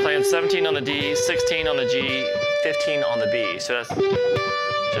is playing 17 on the D, 16 on the G, 15 on the B. So that's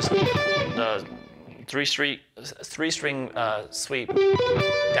just the three string sweep,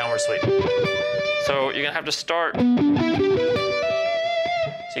 downward sweep. So you're gonna have to start.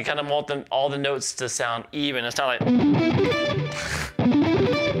 So you kind of want all the notes to sound even. It's not like,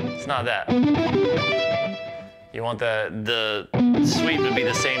 it's not that. You want the sweep to be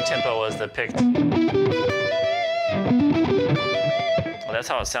the same tempo as the picked. Well, that's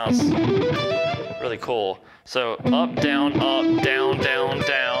how it sounds really cool. So up, down, down,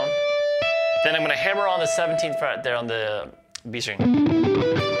 down. Then I'm gonna hammer on the 17th fret there on the B string.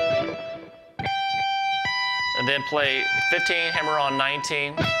 And then play 15, hammer on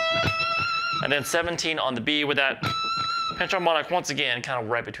 19, and then 17 on the B with that pentatonic once again, kind of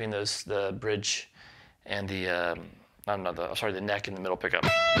right between those, the bridge and the, the neck and the middle pickup.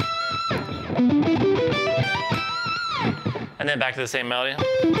 And then back to the same melody.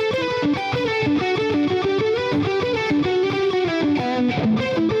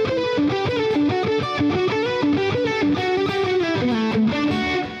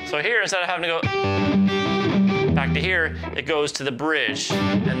 So here, instead of having to go back to here, it goes to the bridge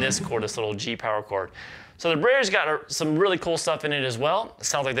and this chord, this little G power chord. So the bridge got some really cool stuff in it as well. It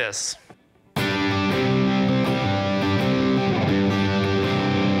sounds like this.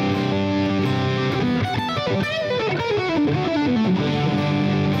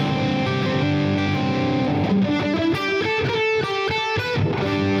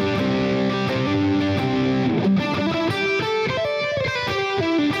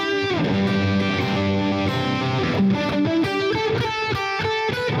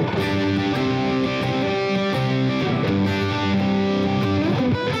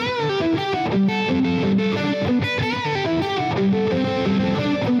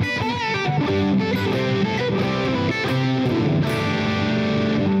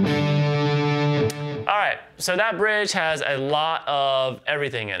 So that bridge has a lot of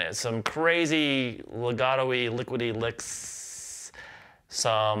everything in it. Some crazy legato-y, liquidy licks,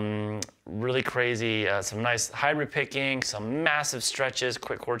 some really crazy, some nice hybrid picking, some massive stretches,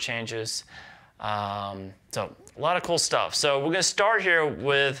 quick chord changes. So a lot of cool stuff. So we're gonna start here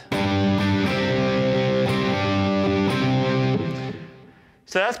with,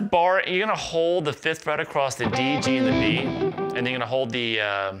 so that's bar, you're gonna hold the 5th fret across the D, G, and the B, and you're gonna hold the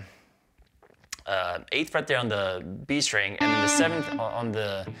 8th fret there on the B string, and then the 7th on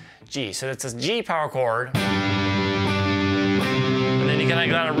the G. So it's a G power chord. And then you can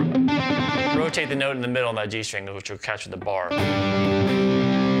kind of rotate the note in the middle on that G string, which will catch with the bar.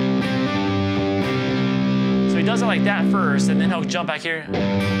 So he does it like that first, and then he'll jump back here.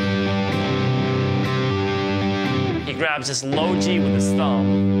 He grabs this low G with his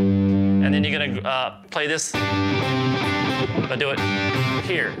thumb, and then you're gonna play this, but do it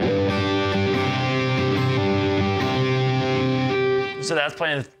here. So that's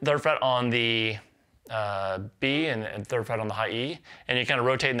playing 3rd fret on the B and 3rd fret on the high E, and you're kind of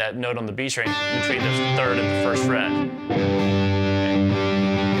rotating that note on the B string between the 3rd and the 1st fret.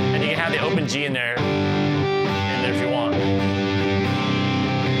 And you can have the open G in there if you want.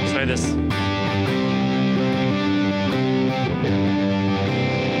 So this.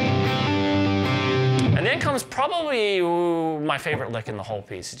 And then comes probably my favorite lick in the whole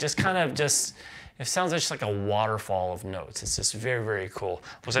piece. It just kind of it sounds just like a waterfall of notes. It's just very, very cool.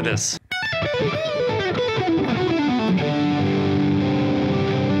 We'll say this.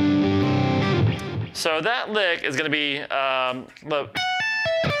 So that lick is gonna be,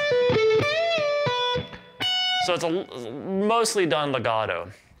 so it's mostly done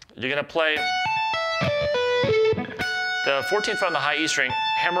legato. You're gonna play the 14th fret on the high E string,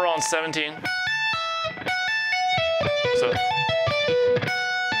 hammer on 17. So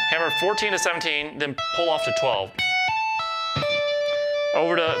hammer 14 to 17, then pull off to 12.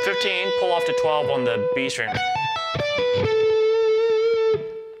 Over to 15, pull off to 12 on the B string.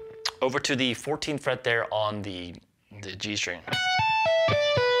 Over to the 14th fret there on the the G string.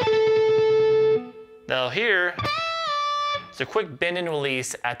 Now here, it's a quick bend and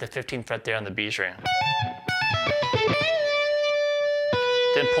release at the 15th fret there on the B string.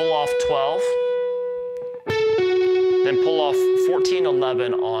 Then pull off 12. Then pull off 14,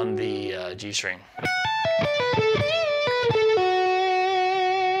 11 on the G string.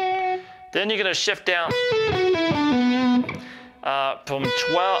 Then you're gonna shift down from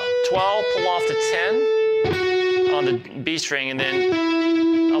 12, pull off to 10 on the B string, and then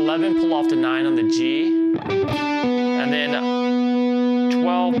 11, pull off to 9 on the G, and then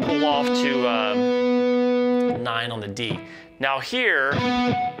 12, pull off to 9 on the D. Now here,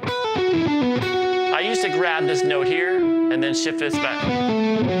 I used to grab this note here and then shift this back.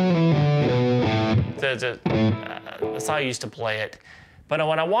 That's how I used to play it. But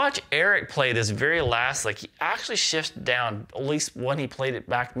when I watch Eric play this very last lick, he actually shifts down, at least when he played it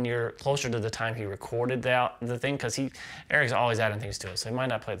back closer to the time he recorded the thing, because Eric's always adding things to it, so he might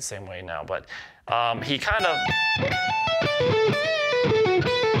not play it the same way now, but he kind of,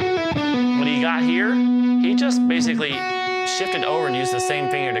 when he got here, he just basically shifted over and used the same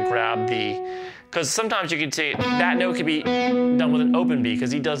finger to grab because sometimes you could say that note could be done with an open B,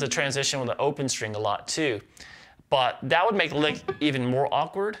 because he does the transition with an open string a lot too. But that would make the lick even more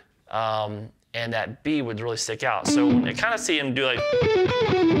awkward, and that B would really stick out. So I kind of see him do like,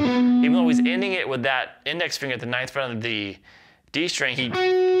 even though he's ending it with that index finger at the 9th fret of the D string, he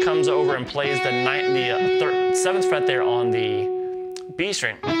comes over and plays the 7th fret there on the B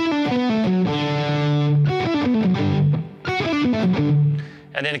string.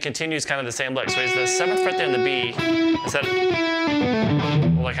 And then it continues kind of the same lick. So he's the 7th fret there on the B, instead of,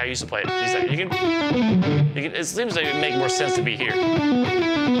 like I used to play it. He's like, it seems like it would make more sense to be here.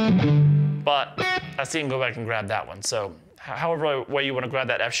 But I see him go back and grab that one. So however way you want to grab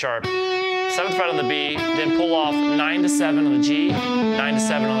that F sharp, 7th fret on the B, then pull off 9 to 7 on the G, 9 to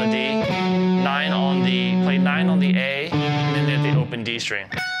 7 on the D, 9 on the, play 9 on the A, and then hit the open D string.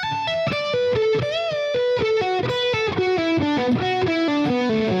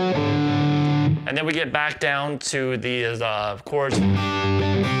 And then we get back down to the chords.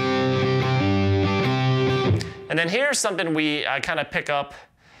 And then here's something I kind of pick up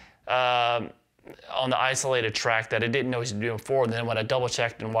on the isolated track that I didn't know he was doing before. And then when I double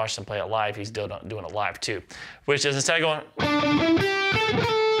checked and watched him play it live, he's still doing it live too. Which is, instead of going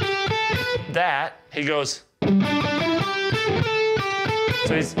that, he goes.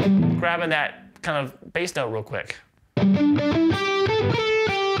 So he's grabbing that kind of bass note real quick.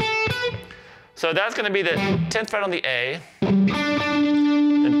 So that's going to be the 10th fret on the A,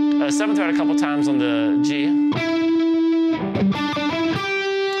 the 7th fret a couple times on the G,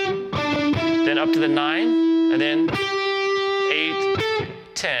 then up to the 9, and then 8,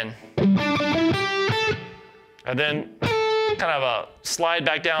 10, and then kind of a slide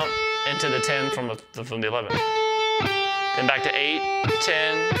back down into the 10 from the 11, then back to 8,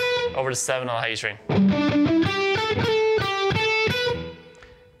 10, over to 7 on the high E string.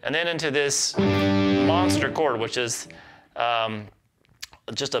 And then into this monster chord, which is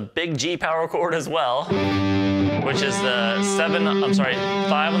just a big G power chord as well, which is the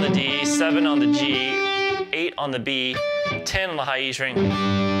 5 on the D, 7 on the G, 8 on the B, 10 on the high E string.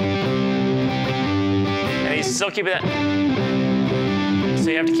 And he's still keeping that, so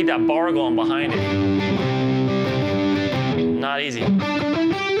you have to keep that bar going behind it. Not easy.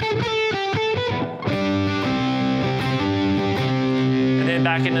 And then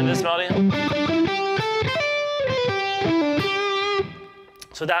back into this melody.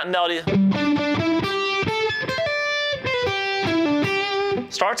 So that melody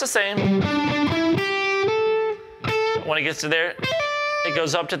starts the same. When it gets to there, it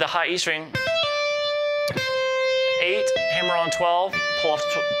goes up to the high E string. 8, hammer on 12, pull off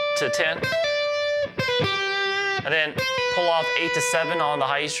to 10. And then pull off 8 to 7 on the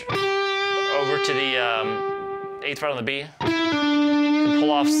high E string, over to the 8th fret on the B. Pull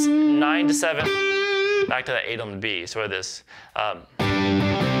off 9 to 7, back to the 8 on the B. So this.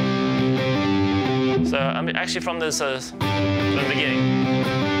 So I'm actually from this from the beginning.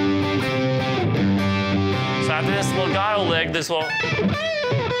 So after this little guile lick, this will, and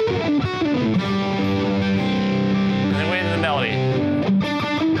then we into the melody.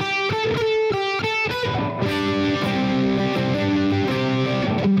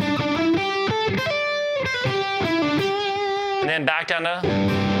 And then back down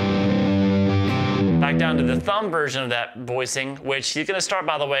to the thumb version of that voicing, which he's going to start,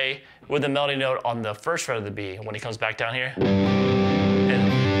 by the way, with the melody note on the 1st fret of the B when he comes back down here. And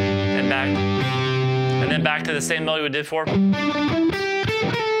then back to the same melody we did before.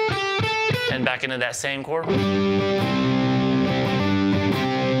 And then back into that same chord, and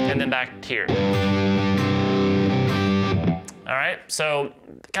then back here. All right, so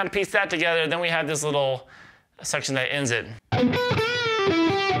kind of piece that together, then we have this little section that ends it.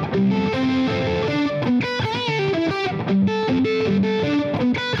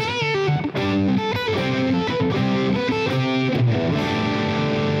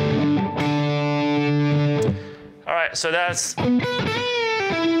 All right, so that's the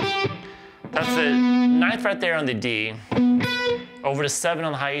 9th fret there on the D, over to 7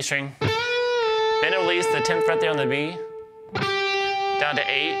 on the high E string, then release the 10th fret there on the B, down to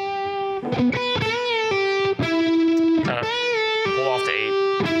 8, kind of pull off to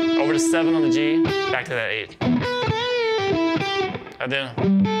 8, over to 7 on the G, back to that 8. And then,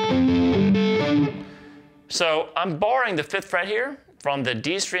 so I'm borrowing the 5th fret here from the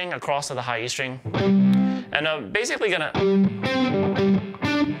D string across to the high E string, and I'm basically gonna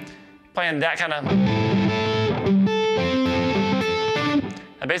playing that kind of.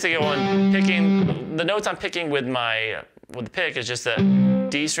 I'm basically picking the notes I'm picking with the pick is just the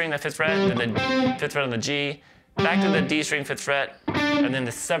D string, the 5th fret, then the 5th fret on the G, back to the D string, 5th fret, and then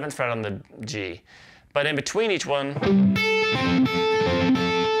the 7th fret on the G. But in between each one,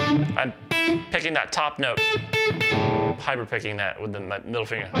 I'm picking that top note, hyper picking that with my middle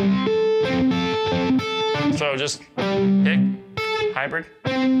finger. So just pick, hybrid,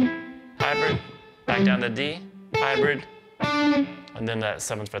 hybrid, back down to D, hybrid, and then that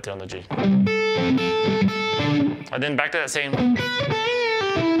 7th fret there on the G. And then back to that same, and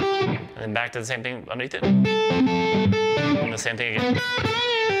then back to the same thing underneath it. And the same thing again.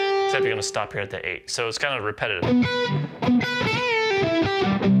 Except you're gonna stop here at the 8. So it's kind of repetitive.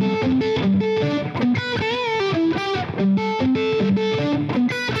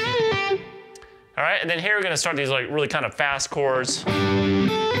 All right, and then here we're gonna start these like really kind of fast chords.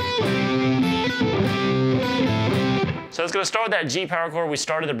 So it's gonna start with that G power chord we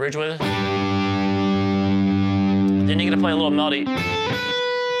started the bridge with. Then you're gonna play a little melody,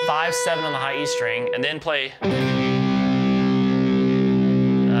 5/7 on the high E string, and then play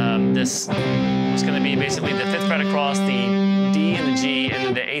this. It's gonna be basically the 5th fret across the D and the G, and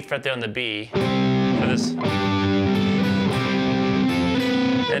then the 8th fret there on the B for this.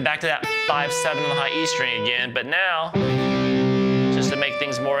 Then back to that 5/7 on the high E string again, but now, just to make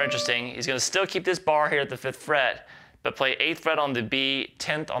things more interesting, he's gonna still keep this bar here at the 5th fret, but play 8th fret on the B,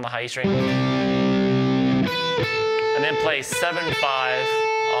 10th on the high E string, and then play 7/5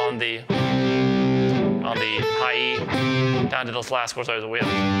 on the high E down to those last chords. Sorry, we have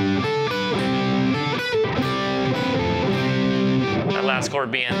that last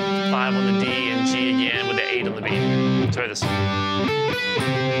chord being 5 on the D and G again with the 8 on the B. Sorry, this.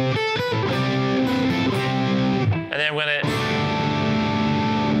 And then when it,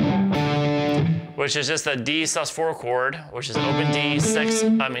 which is just a D sus4 chord, which is open D,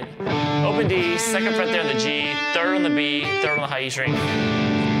 open D, 2nd fret there on the G, 3rd on the B, 3rd on the high E string,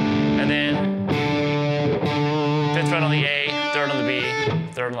 and then 5th fret on the A, 3rd on the B,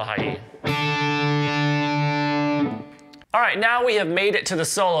 3rd on the high E. All right, now we have made it to the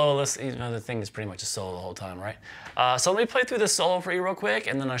solo. The thing is pretty much a solo the whole time, right? So let me play through this solo for you real quick,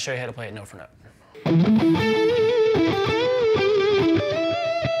 and then I'll show you how to play it note for note.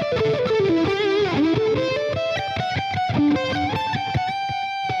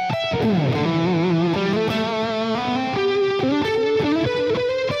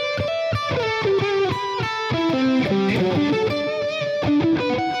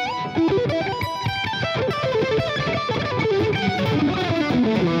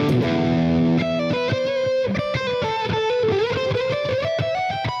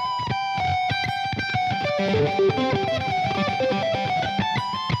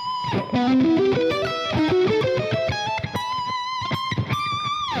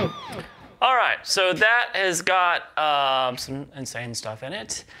 All right, so that has got some insane stuff in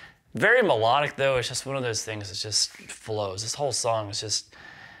it. Very melodic though, it's just one of those things that just flows. This whole song is just,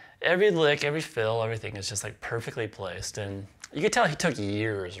 every lick, every fill, everything is just like perfectly placed. And you could tell he took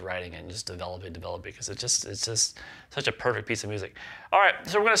years writing it and just develop it, because it's just such a perfect piece of music. All right,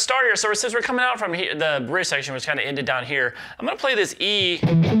 so we're gonna start here. So since we're coming out from here, the bridge section, which kind of ended down here, I'm gonna play this E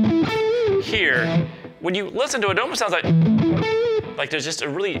here. When you listen to it, it almost sounds like there's just a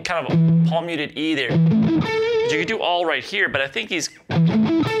really kind of a palm muted E there. You could do all right here, but I think he's,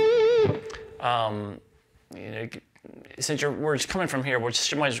 since we're just coming from here,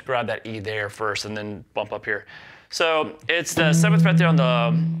 you might just grab that E there first and then bump up here. So it's the 7th fret there on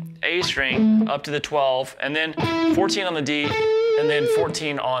the A string up to the 12, and then 14 on the D, and then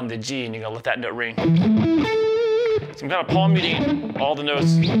 14 on the G, and you're gonna let that note ring. So I'm kind of palm muting all the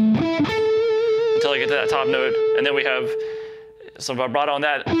notes until I get to that top note. And then we have some vibrato on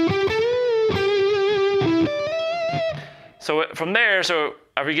that. So from there, so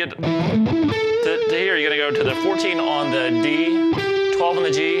if we get to here, you're gonna go to the 14 on the D, 12 on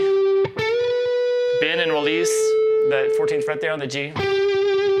the G, bend and release that 14th fret there on the G,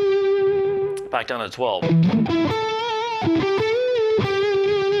 back down to 12.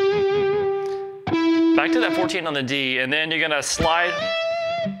 Back to that 14 on the D, and then you're gonna slide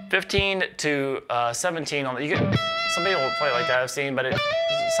 15 to 17 on the, some people will play it like that I've seen, but it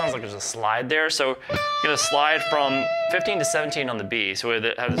sounds like there's a slide there. So you're gonna slide from 15 to 17 on the B. So it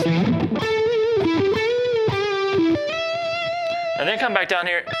has, and then come back down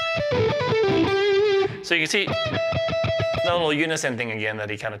here. So you can see the little unison thing again that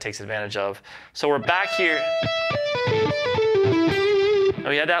he kind of takes advantage of. So we're back here. And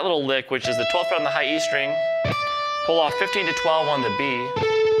we had that little lick, which is the 12th fret on the high E string. Pull off 15 to 12 on the B.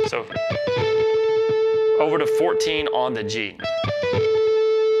 So over to 14 on the G.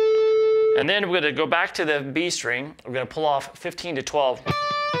 And then we're going to go back to the B string. We're going to pull off 15 to 12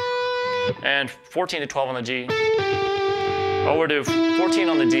 and 14 to 12 on the G. Over to 14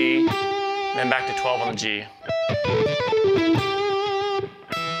 on the D, and then back to 12 on the G.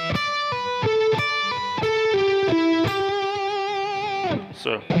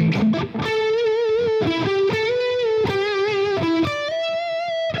 So.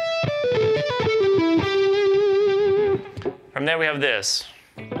 From there we have this.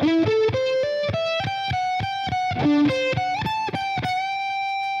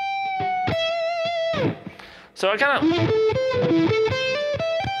 So I kind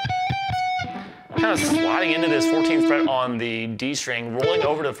of sliding into this 14th fret on the D string, rolling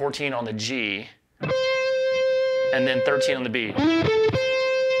over to 14 on the G, and then 13 on the B.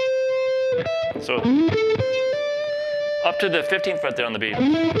 So up to the 15th fret there on the B.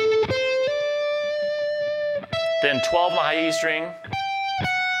 Then 12 on the high E string,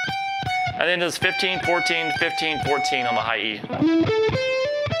 and then just 15, 14, 15, 14 on the high E.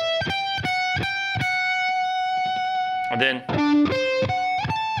 And then,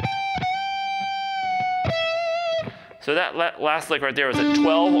 so that last lick right there was at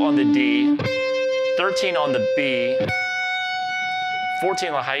 12 on the D, 13 on the B, 14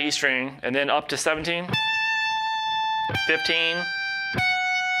 on the high E string, and then up to 17, 15,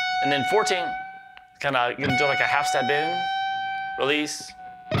 and then 14. Kind of, you can do like a half step in, release,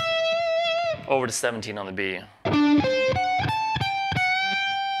 over to 17 on the B.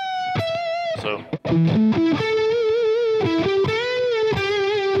 So.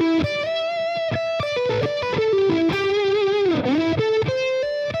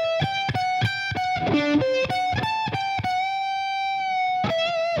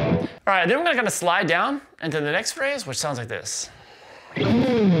 All right, then we're gonna kind of slide down into the next phrase, which sounds like this.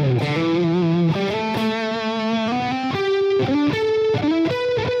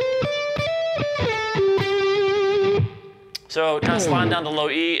 So kind of slide down to low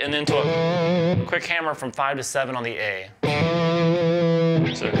E and then to a quick hammer from 5 to 7 on the A.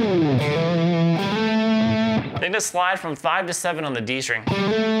 So then just slide from 5 to 7 on the D string.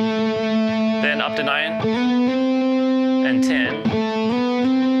 Then up to 9 and 10.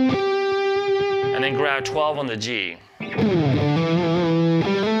 And then grab 12 on the G.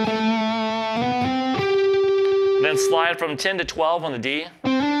 Then slide from 10 to 12 on the D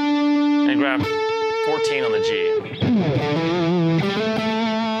and grab 14 on the G.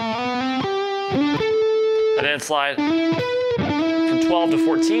 And then slide from 12 to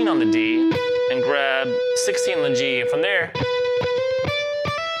 14 on the D and grab 16 on the G. And from there,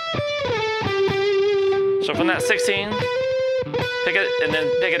 so from that 16, pick it and then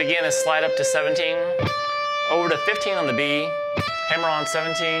pick it again and slide up to 17, over to 15 on the B, hammer on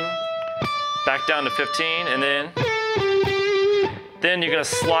 17, back down to 15, and then you're gonna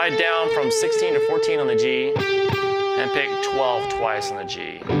slide down from 16 to 14 on the G and pick 12 twice on the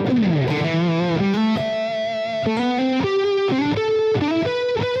G.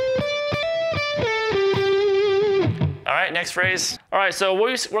 All right, next phrase. All right, so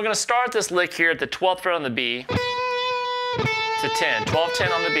we're gonna start this lick here at the 12th fret on the B to 10, 12,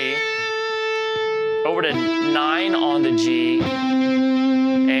 10 on the B, over to 9 on the G,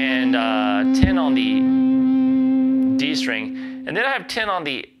 and 10 on the D string. And then I have 10 on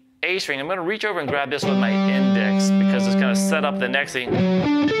the A string. I'm gonna reach over and grab this with my index because it's gonna set up the next thing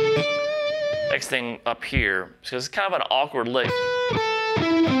up here. Because it's kind of an awkward lick.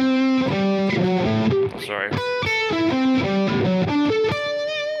 Sorry.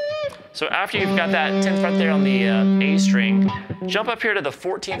 So after you've got that 10th fret there on the A string, jump up here to the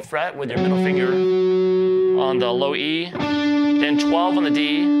 14th fret with your middle finger on the low E, then 12 on the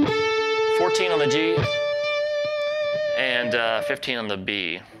D, 14 on the G, and 15 on the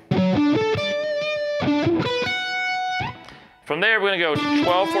B. From there, we're gonna go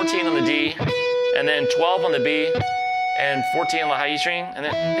 12, 14 on the D, and then 12 on the B, and 14 on the high E string, and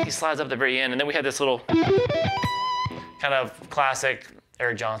then I think he slides up at the very end, and then we have this little kind of classic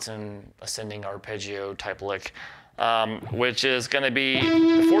Eric Johnson ascending arpeggio type lick, which is gonna be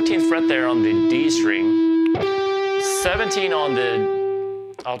the 14th fret there on the D string, 17 on the,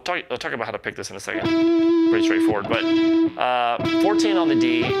 I'll talk about how to pick this in a second, pretty straightforward, but 14 on the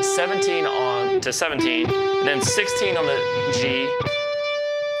D, 17 on to 17, and then 16 on the G,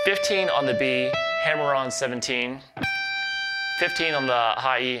 15 on the B, hammer on 17, 15 on the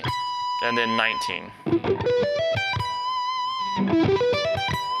high E, and then 19.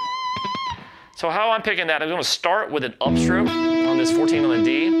 So how I'm picking that, I'm gonna start with an upstroke on this 14 on the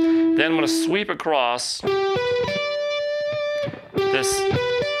D, then I'm gonna sweep across this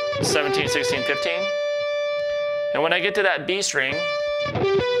 17, 16, 15. And when I get to that B string,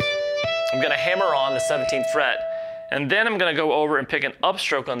 I'm gonna hammer on the 17th fret, and then I'm gonna go over and pick an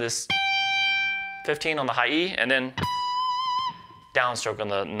upstroke on this 15 on the high E, and then downstroke on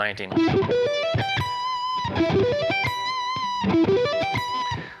the 19.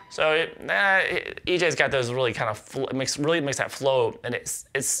 So EJ's got those really kind of really makes that flow, and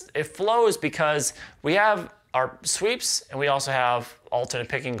it flows because we have our sweeps and we also have alternate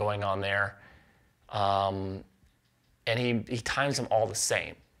picking going on there, and he times them all the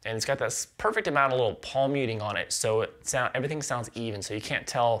same, and it's got this perfect amount of little palm muting on it, so everything sounds even, so you can't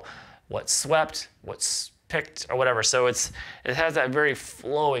tell what's swept, what's picked, or whatever. So it has that very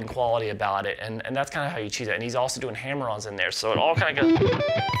flowing quality about it, and that's kind of how you choose it. And he's also doing hammer-ons in there, so it all kind of goes.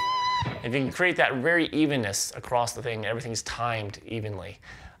 If you can create that very evenness across the thing, everything's timed evenly,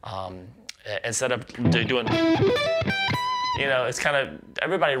 instead of doing, you know, it's kind of,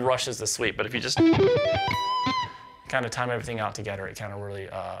 everybody rushes the sweep, but if you just kind of time everything out together, it kind of really,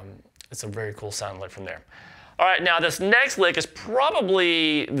 it's a very cool sound lick from there. All right, now this next lick is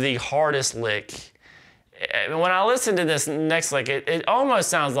probably the hardest lick. When I listen to this next lick, it almost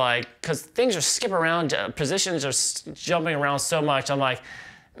sounds like, because things are skipping around, positions are jumping around so much, I'm like,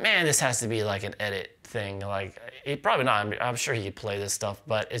 man, this has to be like an edit thing. Like, probably not, I'm sure he could play this stuff,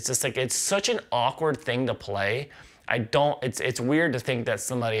 but it's just like, it's such an awkward thing to play. It's weird to think that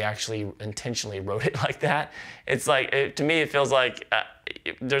somebody actually intentionally wrote it like that. It's like, to me, it feels like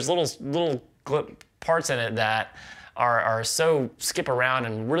there's little parts in it that are so skip around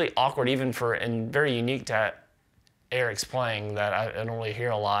and really awkward, even and very unique to Eric's playing, that I don't really hear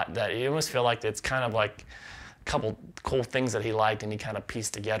a lot, that you almost feel like it's kind of like a couple cool things that he liked and he kind of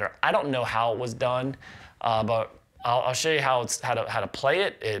pieced together. I don't know how it was done, but I'll show you how to play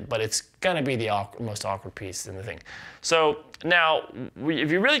it, but it's gonna be the most awkward piece in the thing. So now,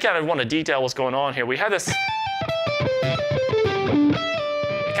 if you really kind of want to detail what's going on here, we have this, it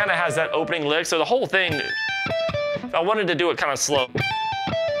kind of has that opening lick, so the whole thing, if I wanted to do it kind of slow.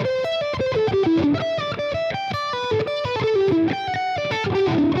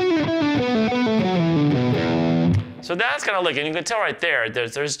 So that's kind of lick, and you can tell right there,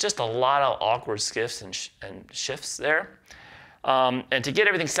 there's just a lot of awkward skips and shifts there. And to get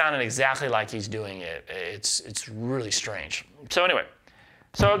everything sounding exactly like he's doing it, it's really strange. So anyway,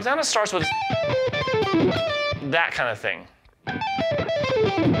 so it kind of starts with that kind of thing.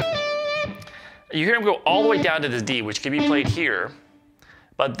 You hear him go all the way down to this D, which can be played here,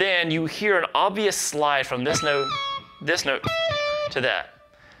 but then you hear an obvious slide from this note to that.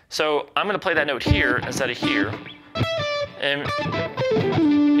 So I'm going to play that note here instead of here. And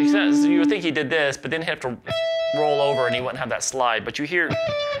you would think he did this, but then he'd have to roll over and he wouldn't have that slide. But you hear,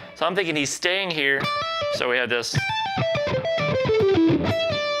 so I'm thinking he's staying here. So we have this.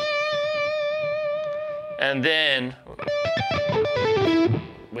 And then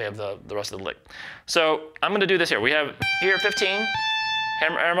we have the rest of the lick. So I'm going to do this here. We have here 15,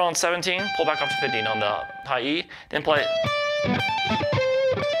 hammer on 17, pull back off to 15 on the high E, then play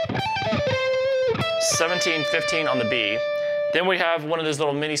 17, 15 on the B. Then we have one of those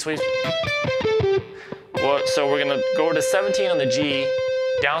little mini sweeps. So we're gonna go over to 17 on the G,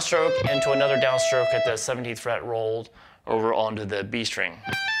 downstroke into another downstroke at the 17th fret, rolled over onto the B string.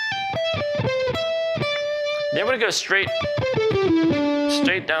 Then we're gonna go straight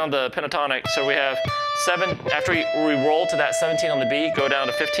down the pentatonic. So we have 7, after we roll to that 17 on the B, go down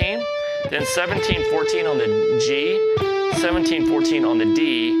to 15, then 17, 14 on the G, 17, 14 on the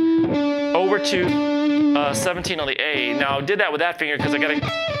D, over to 17 on the A. Now I did that with that finger because I gotta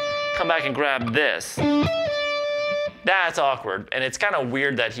come back and grab this. That's awkward, and it's kind of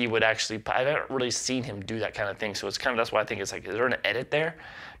weird that he would actually, I haven't really seen him do that kind of thing, so it's kind of, that's why I think it's like, is there an edit there?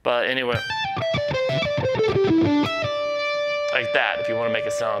 But anyway, like that, if you want to make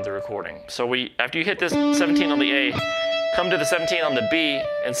a sound of the recording. So after you hit this 17 on the A, come to the 17 on the B,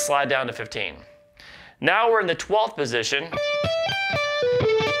 and slide down to 15. Now we're in the 12th position,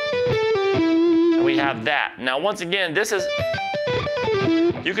 and we have that. Now once again, this is,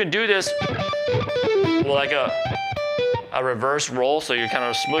 you can do this like a reverse roll, so you're kind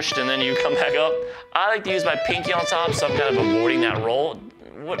of smushed and then you come back up. I like to use my pinky on top, so I'm kind of avoiding that roll.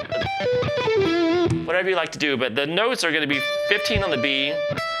 Whatever you like to do, but the notes are going to be 15 on the B,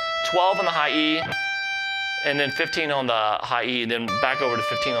 12 on the high E, and then 15 on the high E, and then back over to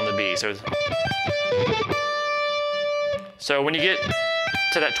 15 on the B. So when you get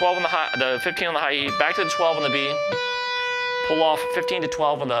to that 12 on the 15 on the high E, back to the 12 on the B, pull off 15 to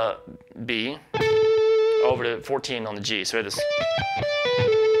 12 on the B, over to 14 on the G. So this.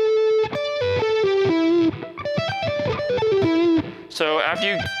 So after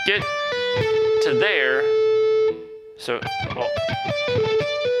you get to there,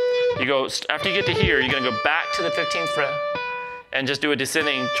 you go, after you get to here, you're gonna go back to the 15th fret and just do a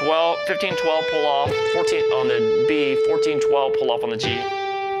descending 12, 15, 12, pull off, 14 on the B, 14, 12, pull off on the G,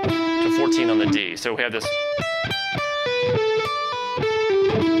 to 14 on the D. So we have this.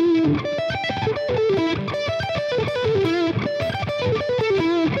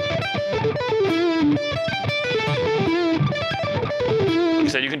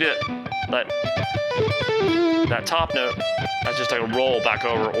 So you can do that top note, that's just like a roll back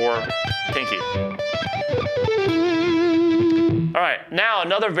over or pinky. All right, now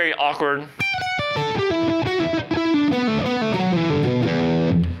another very awkward.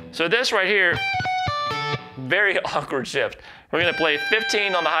 So this right here, very awkward shift. We're gonna play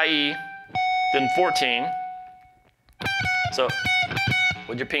 15 on the high E, then 14. So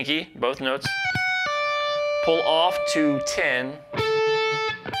with your pinky, both notes, pull off to 10,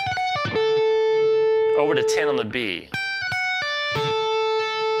 over to 10 on the B.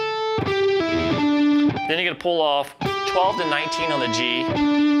 Then you're gonna pull off 12 to 19 on the G,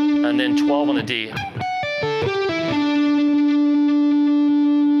 and then 12 on the D.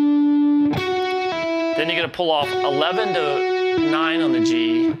 Then you're gonna pull off 11 to 9 on the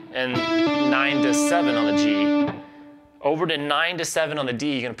G, and 9 to 7 on the G. Over to 9 to 7 on the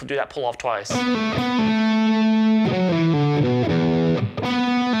D, you're gonna do that pull off twice.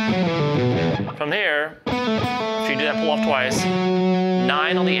 From there, if you do that pull off twice,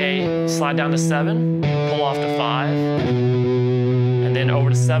 9 on the A, slide down to 7, pull off to 5, and then over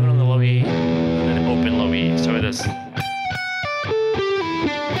to 7 on the low E, and then open low E. So it is.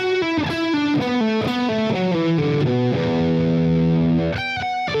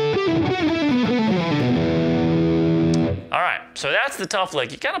 All right, so that's the tough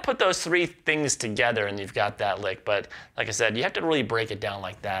lick. You kind of put those three things together and you've got that lick, but like I said, you have to really break it down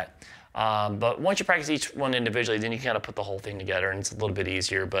like that. But once you practice each one individually, then you kind of put the whole thing together and it's a little bit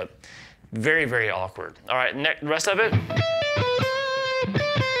easier, but very, very awkward. All right, rest of it.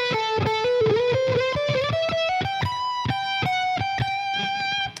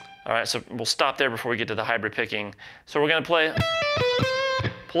 All right, so we'll stop there before we get to the hybrid picking. So we're gonna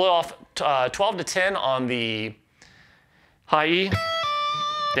pull off 12 to 10 on the high E,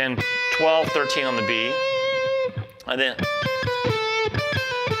 then 12, 13 on the B, and then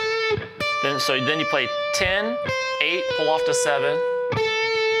you play 10, 8, pull off to 7,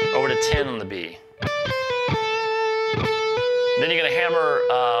 over to 10 on the B. Then you're gonna hammer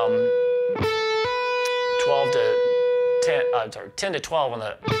 10 to 12 on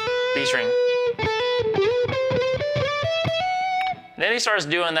the B string. Then he starts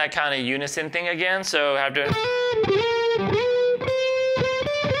doing that kind of unison thing again, so have to.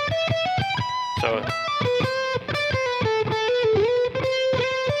 So.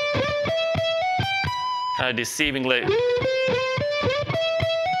 Kind of deceiving lick.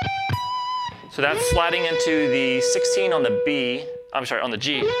 So that's sliding into the 16 on the B, I'm sorry, on the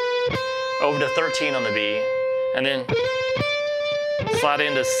G, over to 13 on the B, and then sliding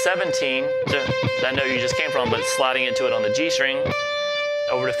into 17, so that note you just came from, but sliding into it on the G string,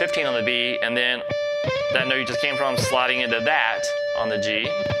 over to 15 on the B, and then that note you just came from, sliding into that on the G,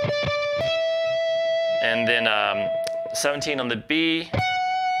 and then 17 on the B,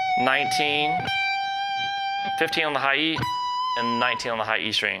 19, 15 on the high E, and 19 on the high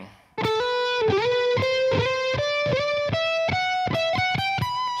E string.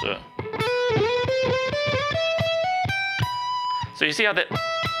 So you see how that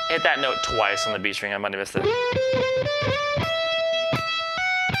hit that note twice on the B string. I might have missed it.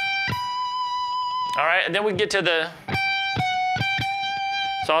 All right, and then we get to the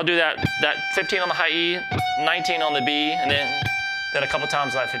So I'll do that 15 on the high E, 19 on the B, and then a couple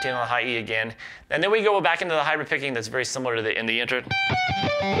times that 15 on the high E again. And then we go back into the hybrid picking that's very similar to in the intro.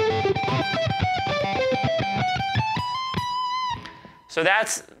 So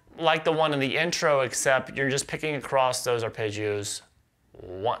that's like the one in the intro, except you're just picking across those arpeggios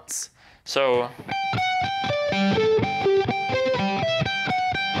once. So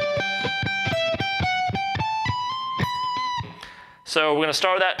we're going to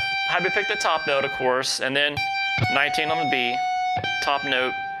start with that hybrid pick the top note, of course, and then 19 on the B, top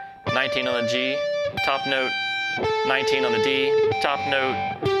note, 19 on the G, top note, 19 on the D, top note,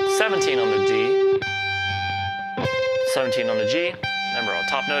 17 on the D, 17 on the G, remember a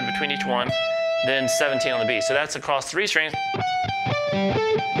top note between each one, then 17 on the B. So that's across 3 strings.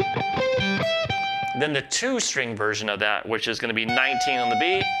 Then the 2-string version of that, which is going to be 19 on the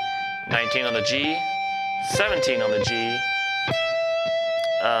B, 19 on the G, 17 on the G,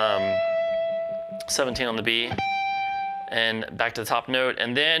 17 on the B, and back to the top note.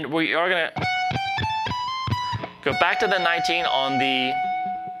 And then we are going to go back to the 19 on the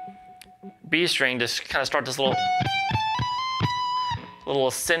B string to kind of start this little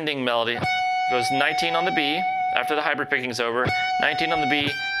ascending melody. It goes 19 on the B after the hybrid picking is over, 19 on the B,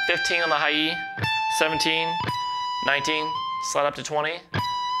 15 on the high E, 17, 19, slide up to 20,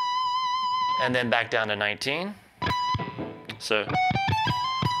 and then back down to 19. So,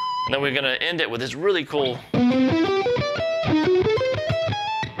 and then we're going to end it with this really cool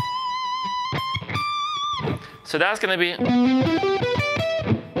so that's going to be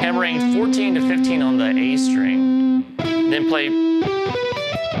hammering 14 to 15 on the A string, then play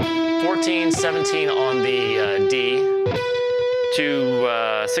 14, 17 on the D,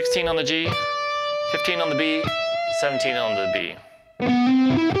 to 16 on the G, 15 on the B, 17 on the B.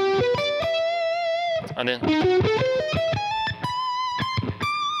 And then,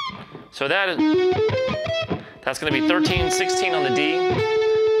 so that's going to be 13, 16 on the D,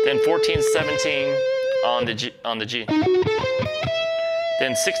 then 14, 17 on the G,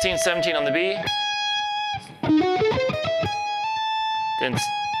 then 16, 17 on the B, then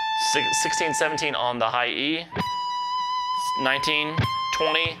 16, 17 on the high E, 19,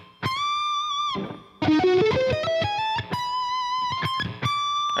 20,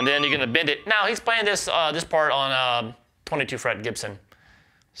 and then you're going to bend it. Now he's playing this part on 22 fret Gibson,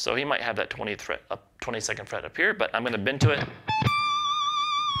 so he might have that 22nd fret up here, but I'm going to bend to it,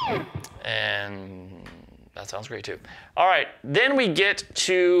 and that sounds great too. All right, then we get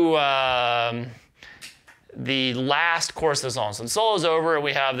to the last chorus of the song. So the solo's over, and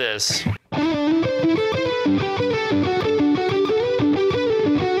we have this.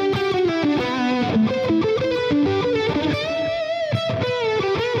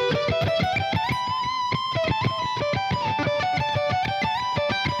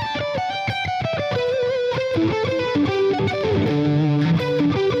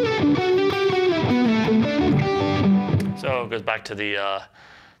 So it goes back to the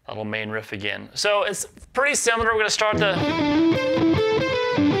little main riff again. So it's pretty similar. We're going to start the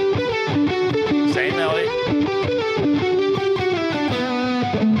same melody.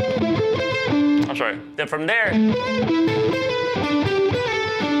 I'm sorry. Then from there,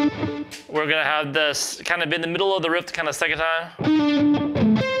 we're going to have this kind of in the middle of the riff kind of second time.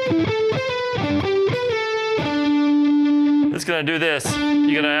 It's going to do this.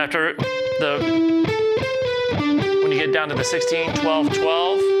 You're going to, after when you get down to the 16, 12,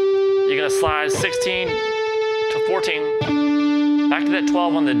 12, you're going to slide 16 to 14, back to that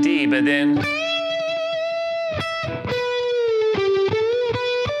 12 on the D, but then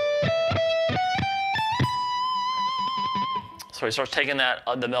so he starts taking that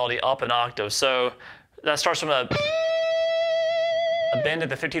the melody up an octave. So that starts from a bend at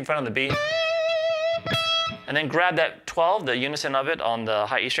the 15th fret on the B, and then grab that 12, the unison of it on the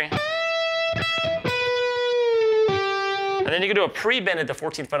high E string. And then you can do a pre-bend at the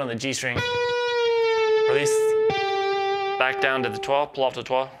 14th fret on the G string. Release back down to the 12, pull off to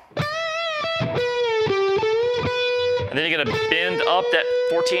 12. And then you're going to bend up that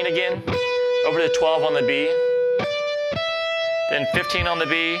 14 again, over to 12 on the B. Then 15 on the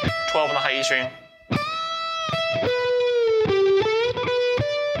B, 12 on the high E string.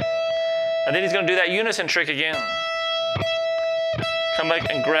 And then he's going to do that unison trick again. Come back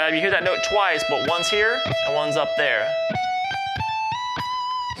and grab. You hear that note twice, but one's here and one's up there.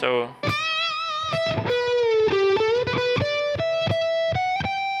 So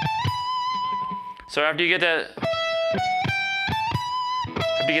after you get that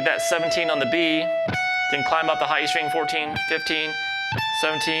 17 on the B, then climb up the high E string, 14, 15,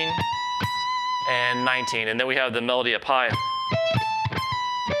 17, and 19. And then we have the melody up high.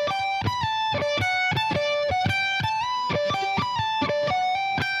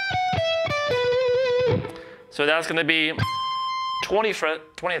 So that's going to be 20th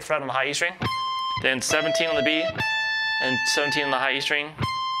fret on the high E string, then 17 on the B, and 17 on the high E string.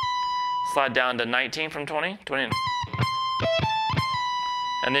 Slide down to 19 from 20. And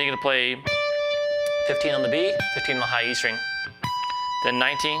then you're going to play 15 on the B, 15 on the high E string, then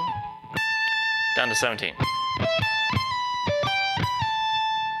 19, down to 17.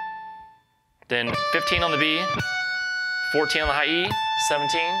 Then 15 on the B, 14 on the high E,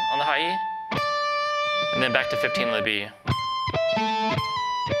 17 on the high E, and then back to 15 on the B.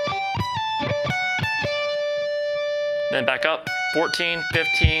 Then back up, 14,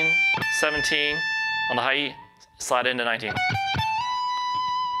 15, 17 on the high E, slide into 19.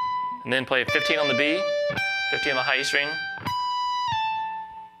 And then play 15 on the B, 15 on the high E string,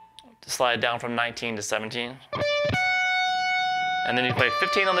 slide down from 19 to 17. And then you play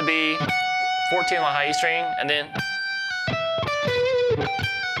 15 on the B, 14 on the high E string, and then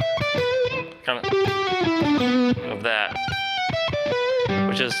kind of that,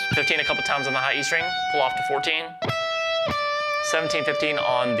 which is 15 a couple times on the high E string, pull off to 14, 17, 15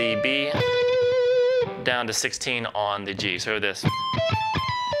 on the B, down to 16 on the G. So this.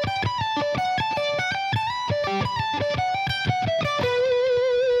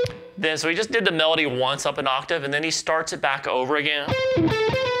 Then, so he just did the melody once up an octave, and then he starts it back over again,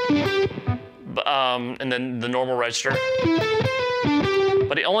 and then the normal register.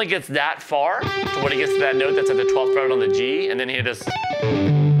 But he only gets that far to when he gets to that note that's at the 12th fret on the G, and then he just,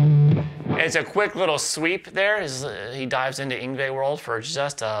 it's a quick little sweep there. He dives into Yngwie world for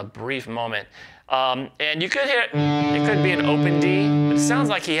just a brief moment. And you could hit, it could be an open D, but it sounds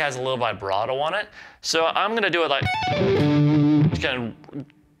like he has a little vibrato on it. So I'm gonna do it like, just kind of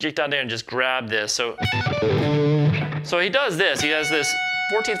get down there and just grab this. So he does this. He has this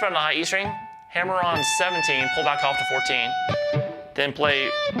 14th fret on the high E string, hammer on 17, pull back off to 14, then play,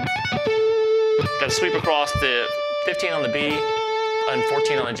 gotta sweep across the 15 on the B and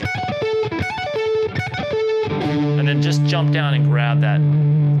 14 on the G. And then just jump down and grab that.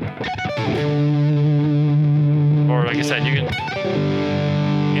 Or like I said, you can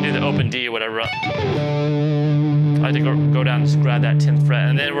do the open D or whatever. I like to go down and just grab that 10th fret,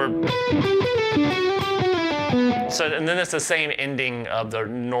 and then and then it's the same ending of the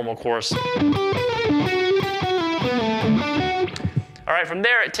normal chorus. All right, from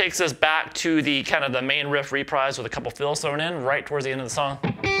there it takes us back to the kind of the main riff reprise with a couple fills thrown in right towards the end of the song.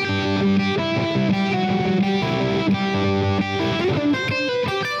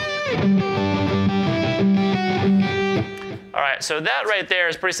 All right, so that right there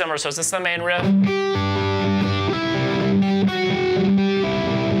is pretty similar. So is this the main riff?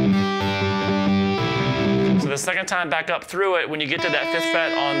 So the second time back up through it, when you get to that 5th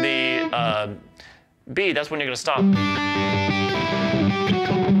fret on the B, that's when you're gonna stop.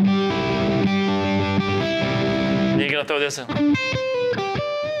 And you're gonna throw this in,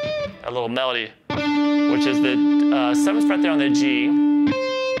 a little melody, which is the 7th fret there on the G.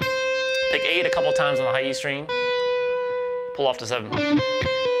 Pick 8 a couple times on the high E string. Pull off to 7.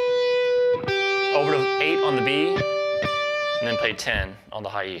 Over to 8 on the B, and then play 10 on the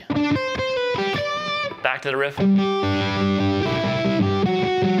high E. Back to the riff.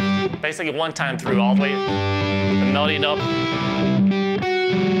 Basically one time through all the way, the melody up,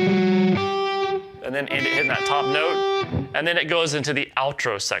 and then hitting that top note, and then it goes into the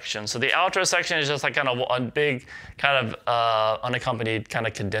outro section. So the outro section is just like kind of a big kind of unaccompanied kind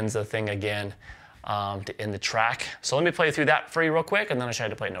of cadenza thing again. To end the track. So let me play through that for you real quick, and then I'll show you how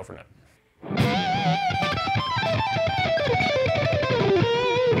to play note for note.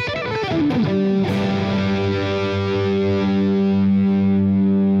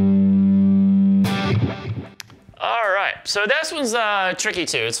 All right, so this one's tricky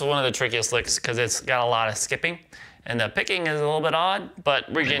too. It's one of the trickiest licks because it's got a lot of skipping, and the picking is a little bit odd,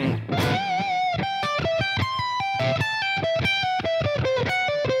 but we can.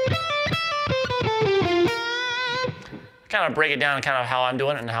 Kind of break it down kind of how I'm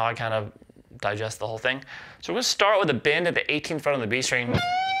doing it and how I kind of digest the whole thing. So we're going to start with a bend at the 18th fret on the B string. And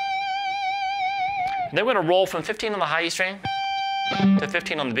then we're going to roll from 15 on the high E string to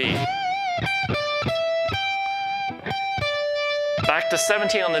 15 on the B. Back to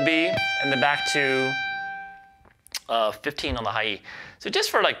 17 on the B, and then back to 15 on the high E. So just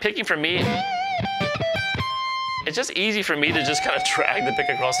for like picking for me, it's just easy for me to just kind of drag the pick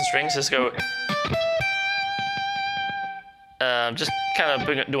across the strings. Just go. Just kind of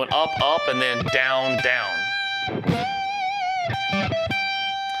doing up, up, and then down, down.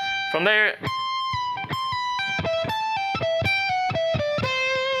 From there,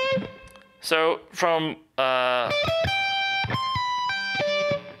 so from, I'm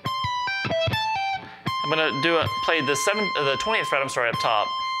gonna play the 20th fret, I'm sorry, up top.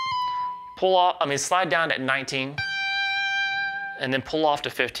 Pull off, slide down to 19, and then pull off to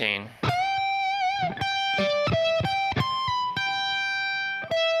 15.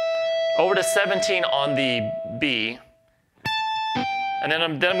 Over to 17 on the B, and then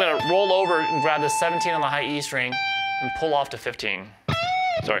I'm gonna roll over and grab the 17 on the high E string and pull off to 15.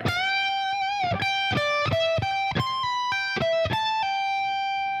 Sorry.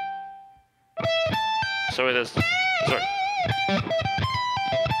 So it is. Sorry.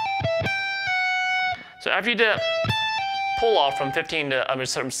 So after you did that pull off from 15 to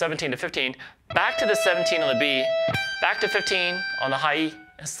from 17 to 15, back to the 17 on the B, back to 15 on the high E,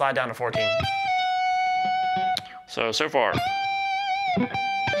 and slide down to 14. So far.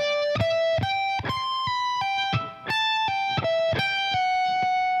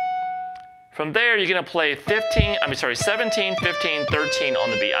 From there, you're gonna play 17, 15, 13 on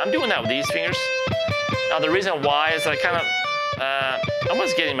the B. I'm doing that with these fingers. Now the reason why is I kind of, I'm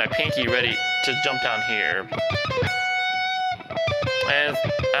almost getting my pinky ready to jump down here. And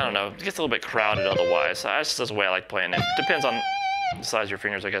I don't know, it gets a little bit crowded otherwise. That's just the way I like playing it. Depends on the size of your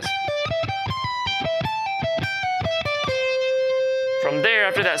fingers, I guess. From there,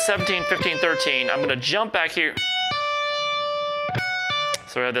 after that 17, 15, 13, I'm gonna jump back here.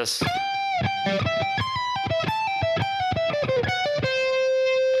 So we have this.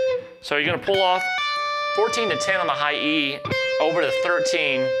 So you're gonna pull off 14 to 10 on the high E, over to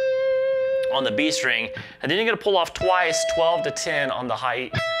 13 on the B string, and then you're gonna pull off twice, 12 to 10 on the high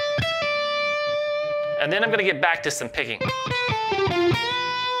E. And then I'm gonna get back to some picking.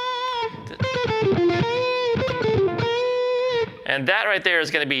 And that right there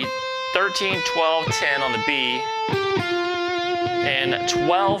is gonna be 13, 12, 10 on the B, and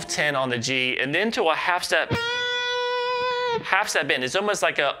 12, 10 on the G, and then to a half step bend. It's almost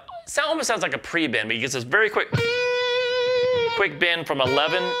like almost sounds like a pre-bend, but you get this very quick bend from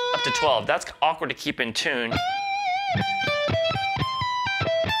 11 up to 12. That's awkward to keep in tune.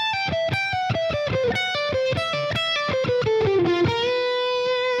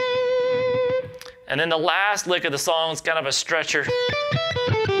 And then the last lick of the song is kind of a stretcher.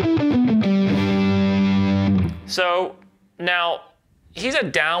 So now, he's a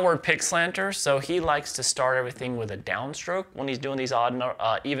downward pick slanter, so he likes to start everything with a downstroke when he's doing these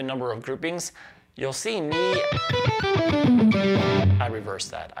even number of groupings. You'll see me, I reverse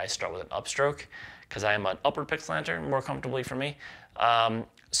that. I start with an upstroke because I am an upward pick slanter, more comfortably for me.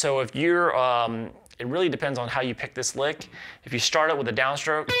 So if you're, it really depends on how you pick this lick. If you start it with a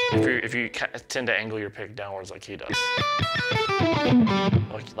downstroke, if you tend to angle your pick downwards like he does.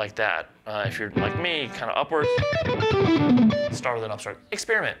 Like that. If you're like me, kind of upward, start with an upstroke.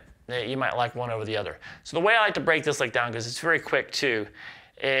 Experiment. You might like one over the other. So the way I like to break this lick down, because it's very quick too,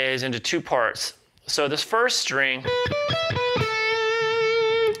 is into two parts. So this first string,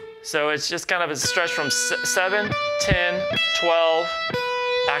 so it's just kind of a stretch from 7, 10, 12,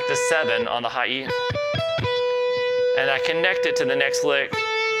 back to 7 on the high E. And I connect it to the next lick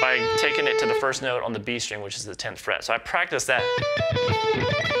by taking it to the first note on the B string, which is the 10th fret. So I practice that.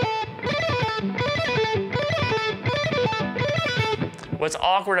 What's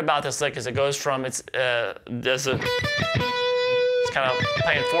awkward about this lick is it goes from, it's kind of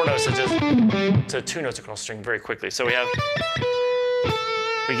playing 4 notes to 2 notes across the string very quickly. So we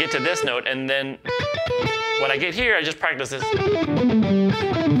get to this note, and then when I get here, I just practice this.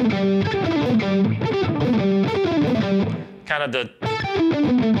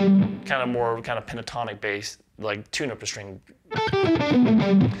 Kind of more pentatonic bass, like 2 note per string.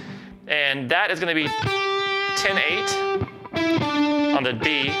 And that is going to be 10-8 on the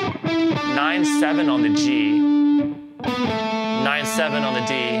B, 9-7 on the G, 9-7 on the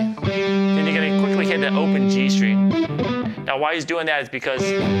D. Then you're going to quickly hit the open G string. Now why he's doing that is because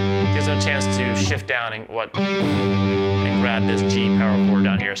it gives him a chance to shift down and grab this G power chord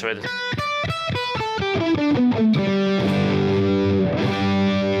down here. So it is.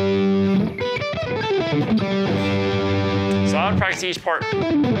 So I would practice each part,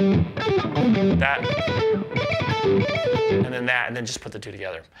 that, and then that, and then just put the two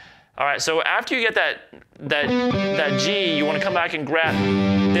together. All right, so after you get that G, you want to come back and grab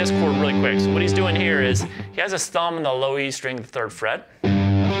this chord really quick. So what he's doing here is he has his thumb in the low E string, the 3rd fret,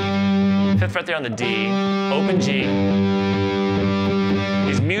 5th fret there on the D, open G.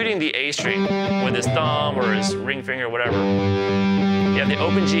 He's muting the A string with his thumb or his ring finger or whatever. You have the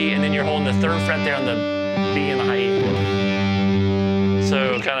open G, and then you're holding the 3rd fret there on the B and the high E.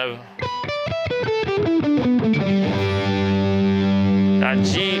 So kind of that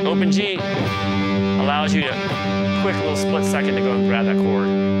G, open G, allows you to quick little split second to go and grab that chord.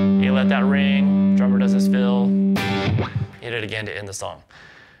 You let that ring, Drummer does this fill. Hit it again to end the song.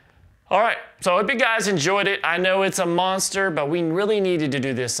 All right, so I hope you guys enjoyed it. I know it's a monster, but we really needed to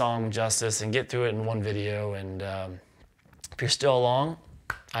do this song justice and get through it in one video. And if you're still along,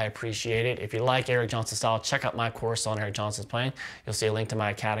 I appreciate it. If you like Eric Johnson's style, check out my course on Eric Johnson's playing. You'll see a link to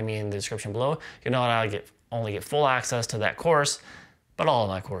my academy in the description below. You know how to only get full access to that course, but all of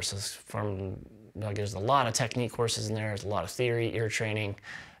my courses. There's a lot of technique courses in there. There's a lot of theory, ear training,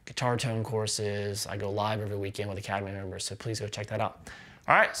 guitar tone courses. I go live every weekend with academy members, so please go check that out.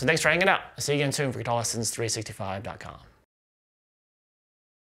 All right, so thanks for hanging out. I'll see you again soon for GuitarLessons365.com.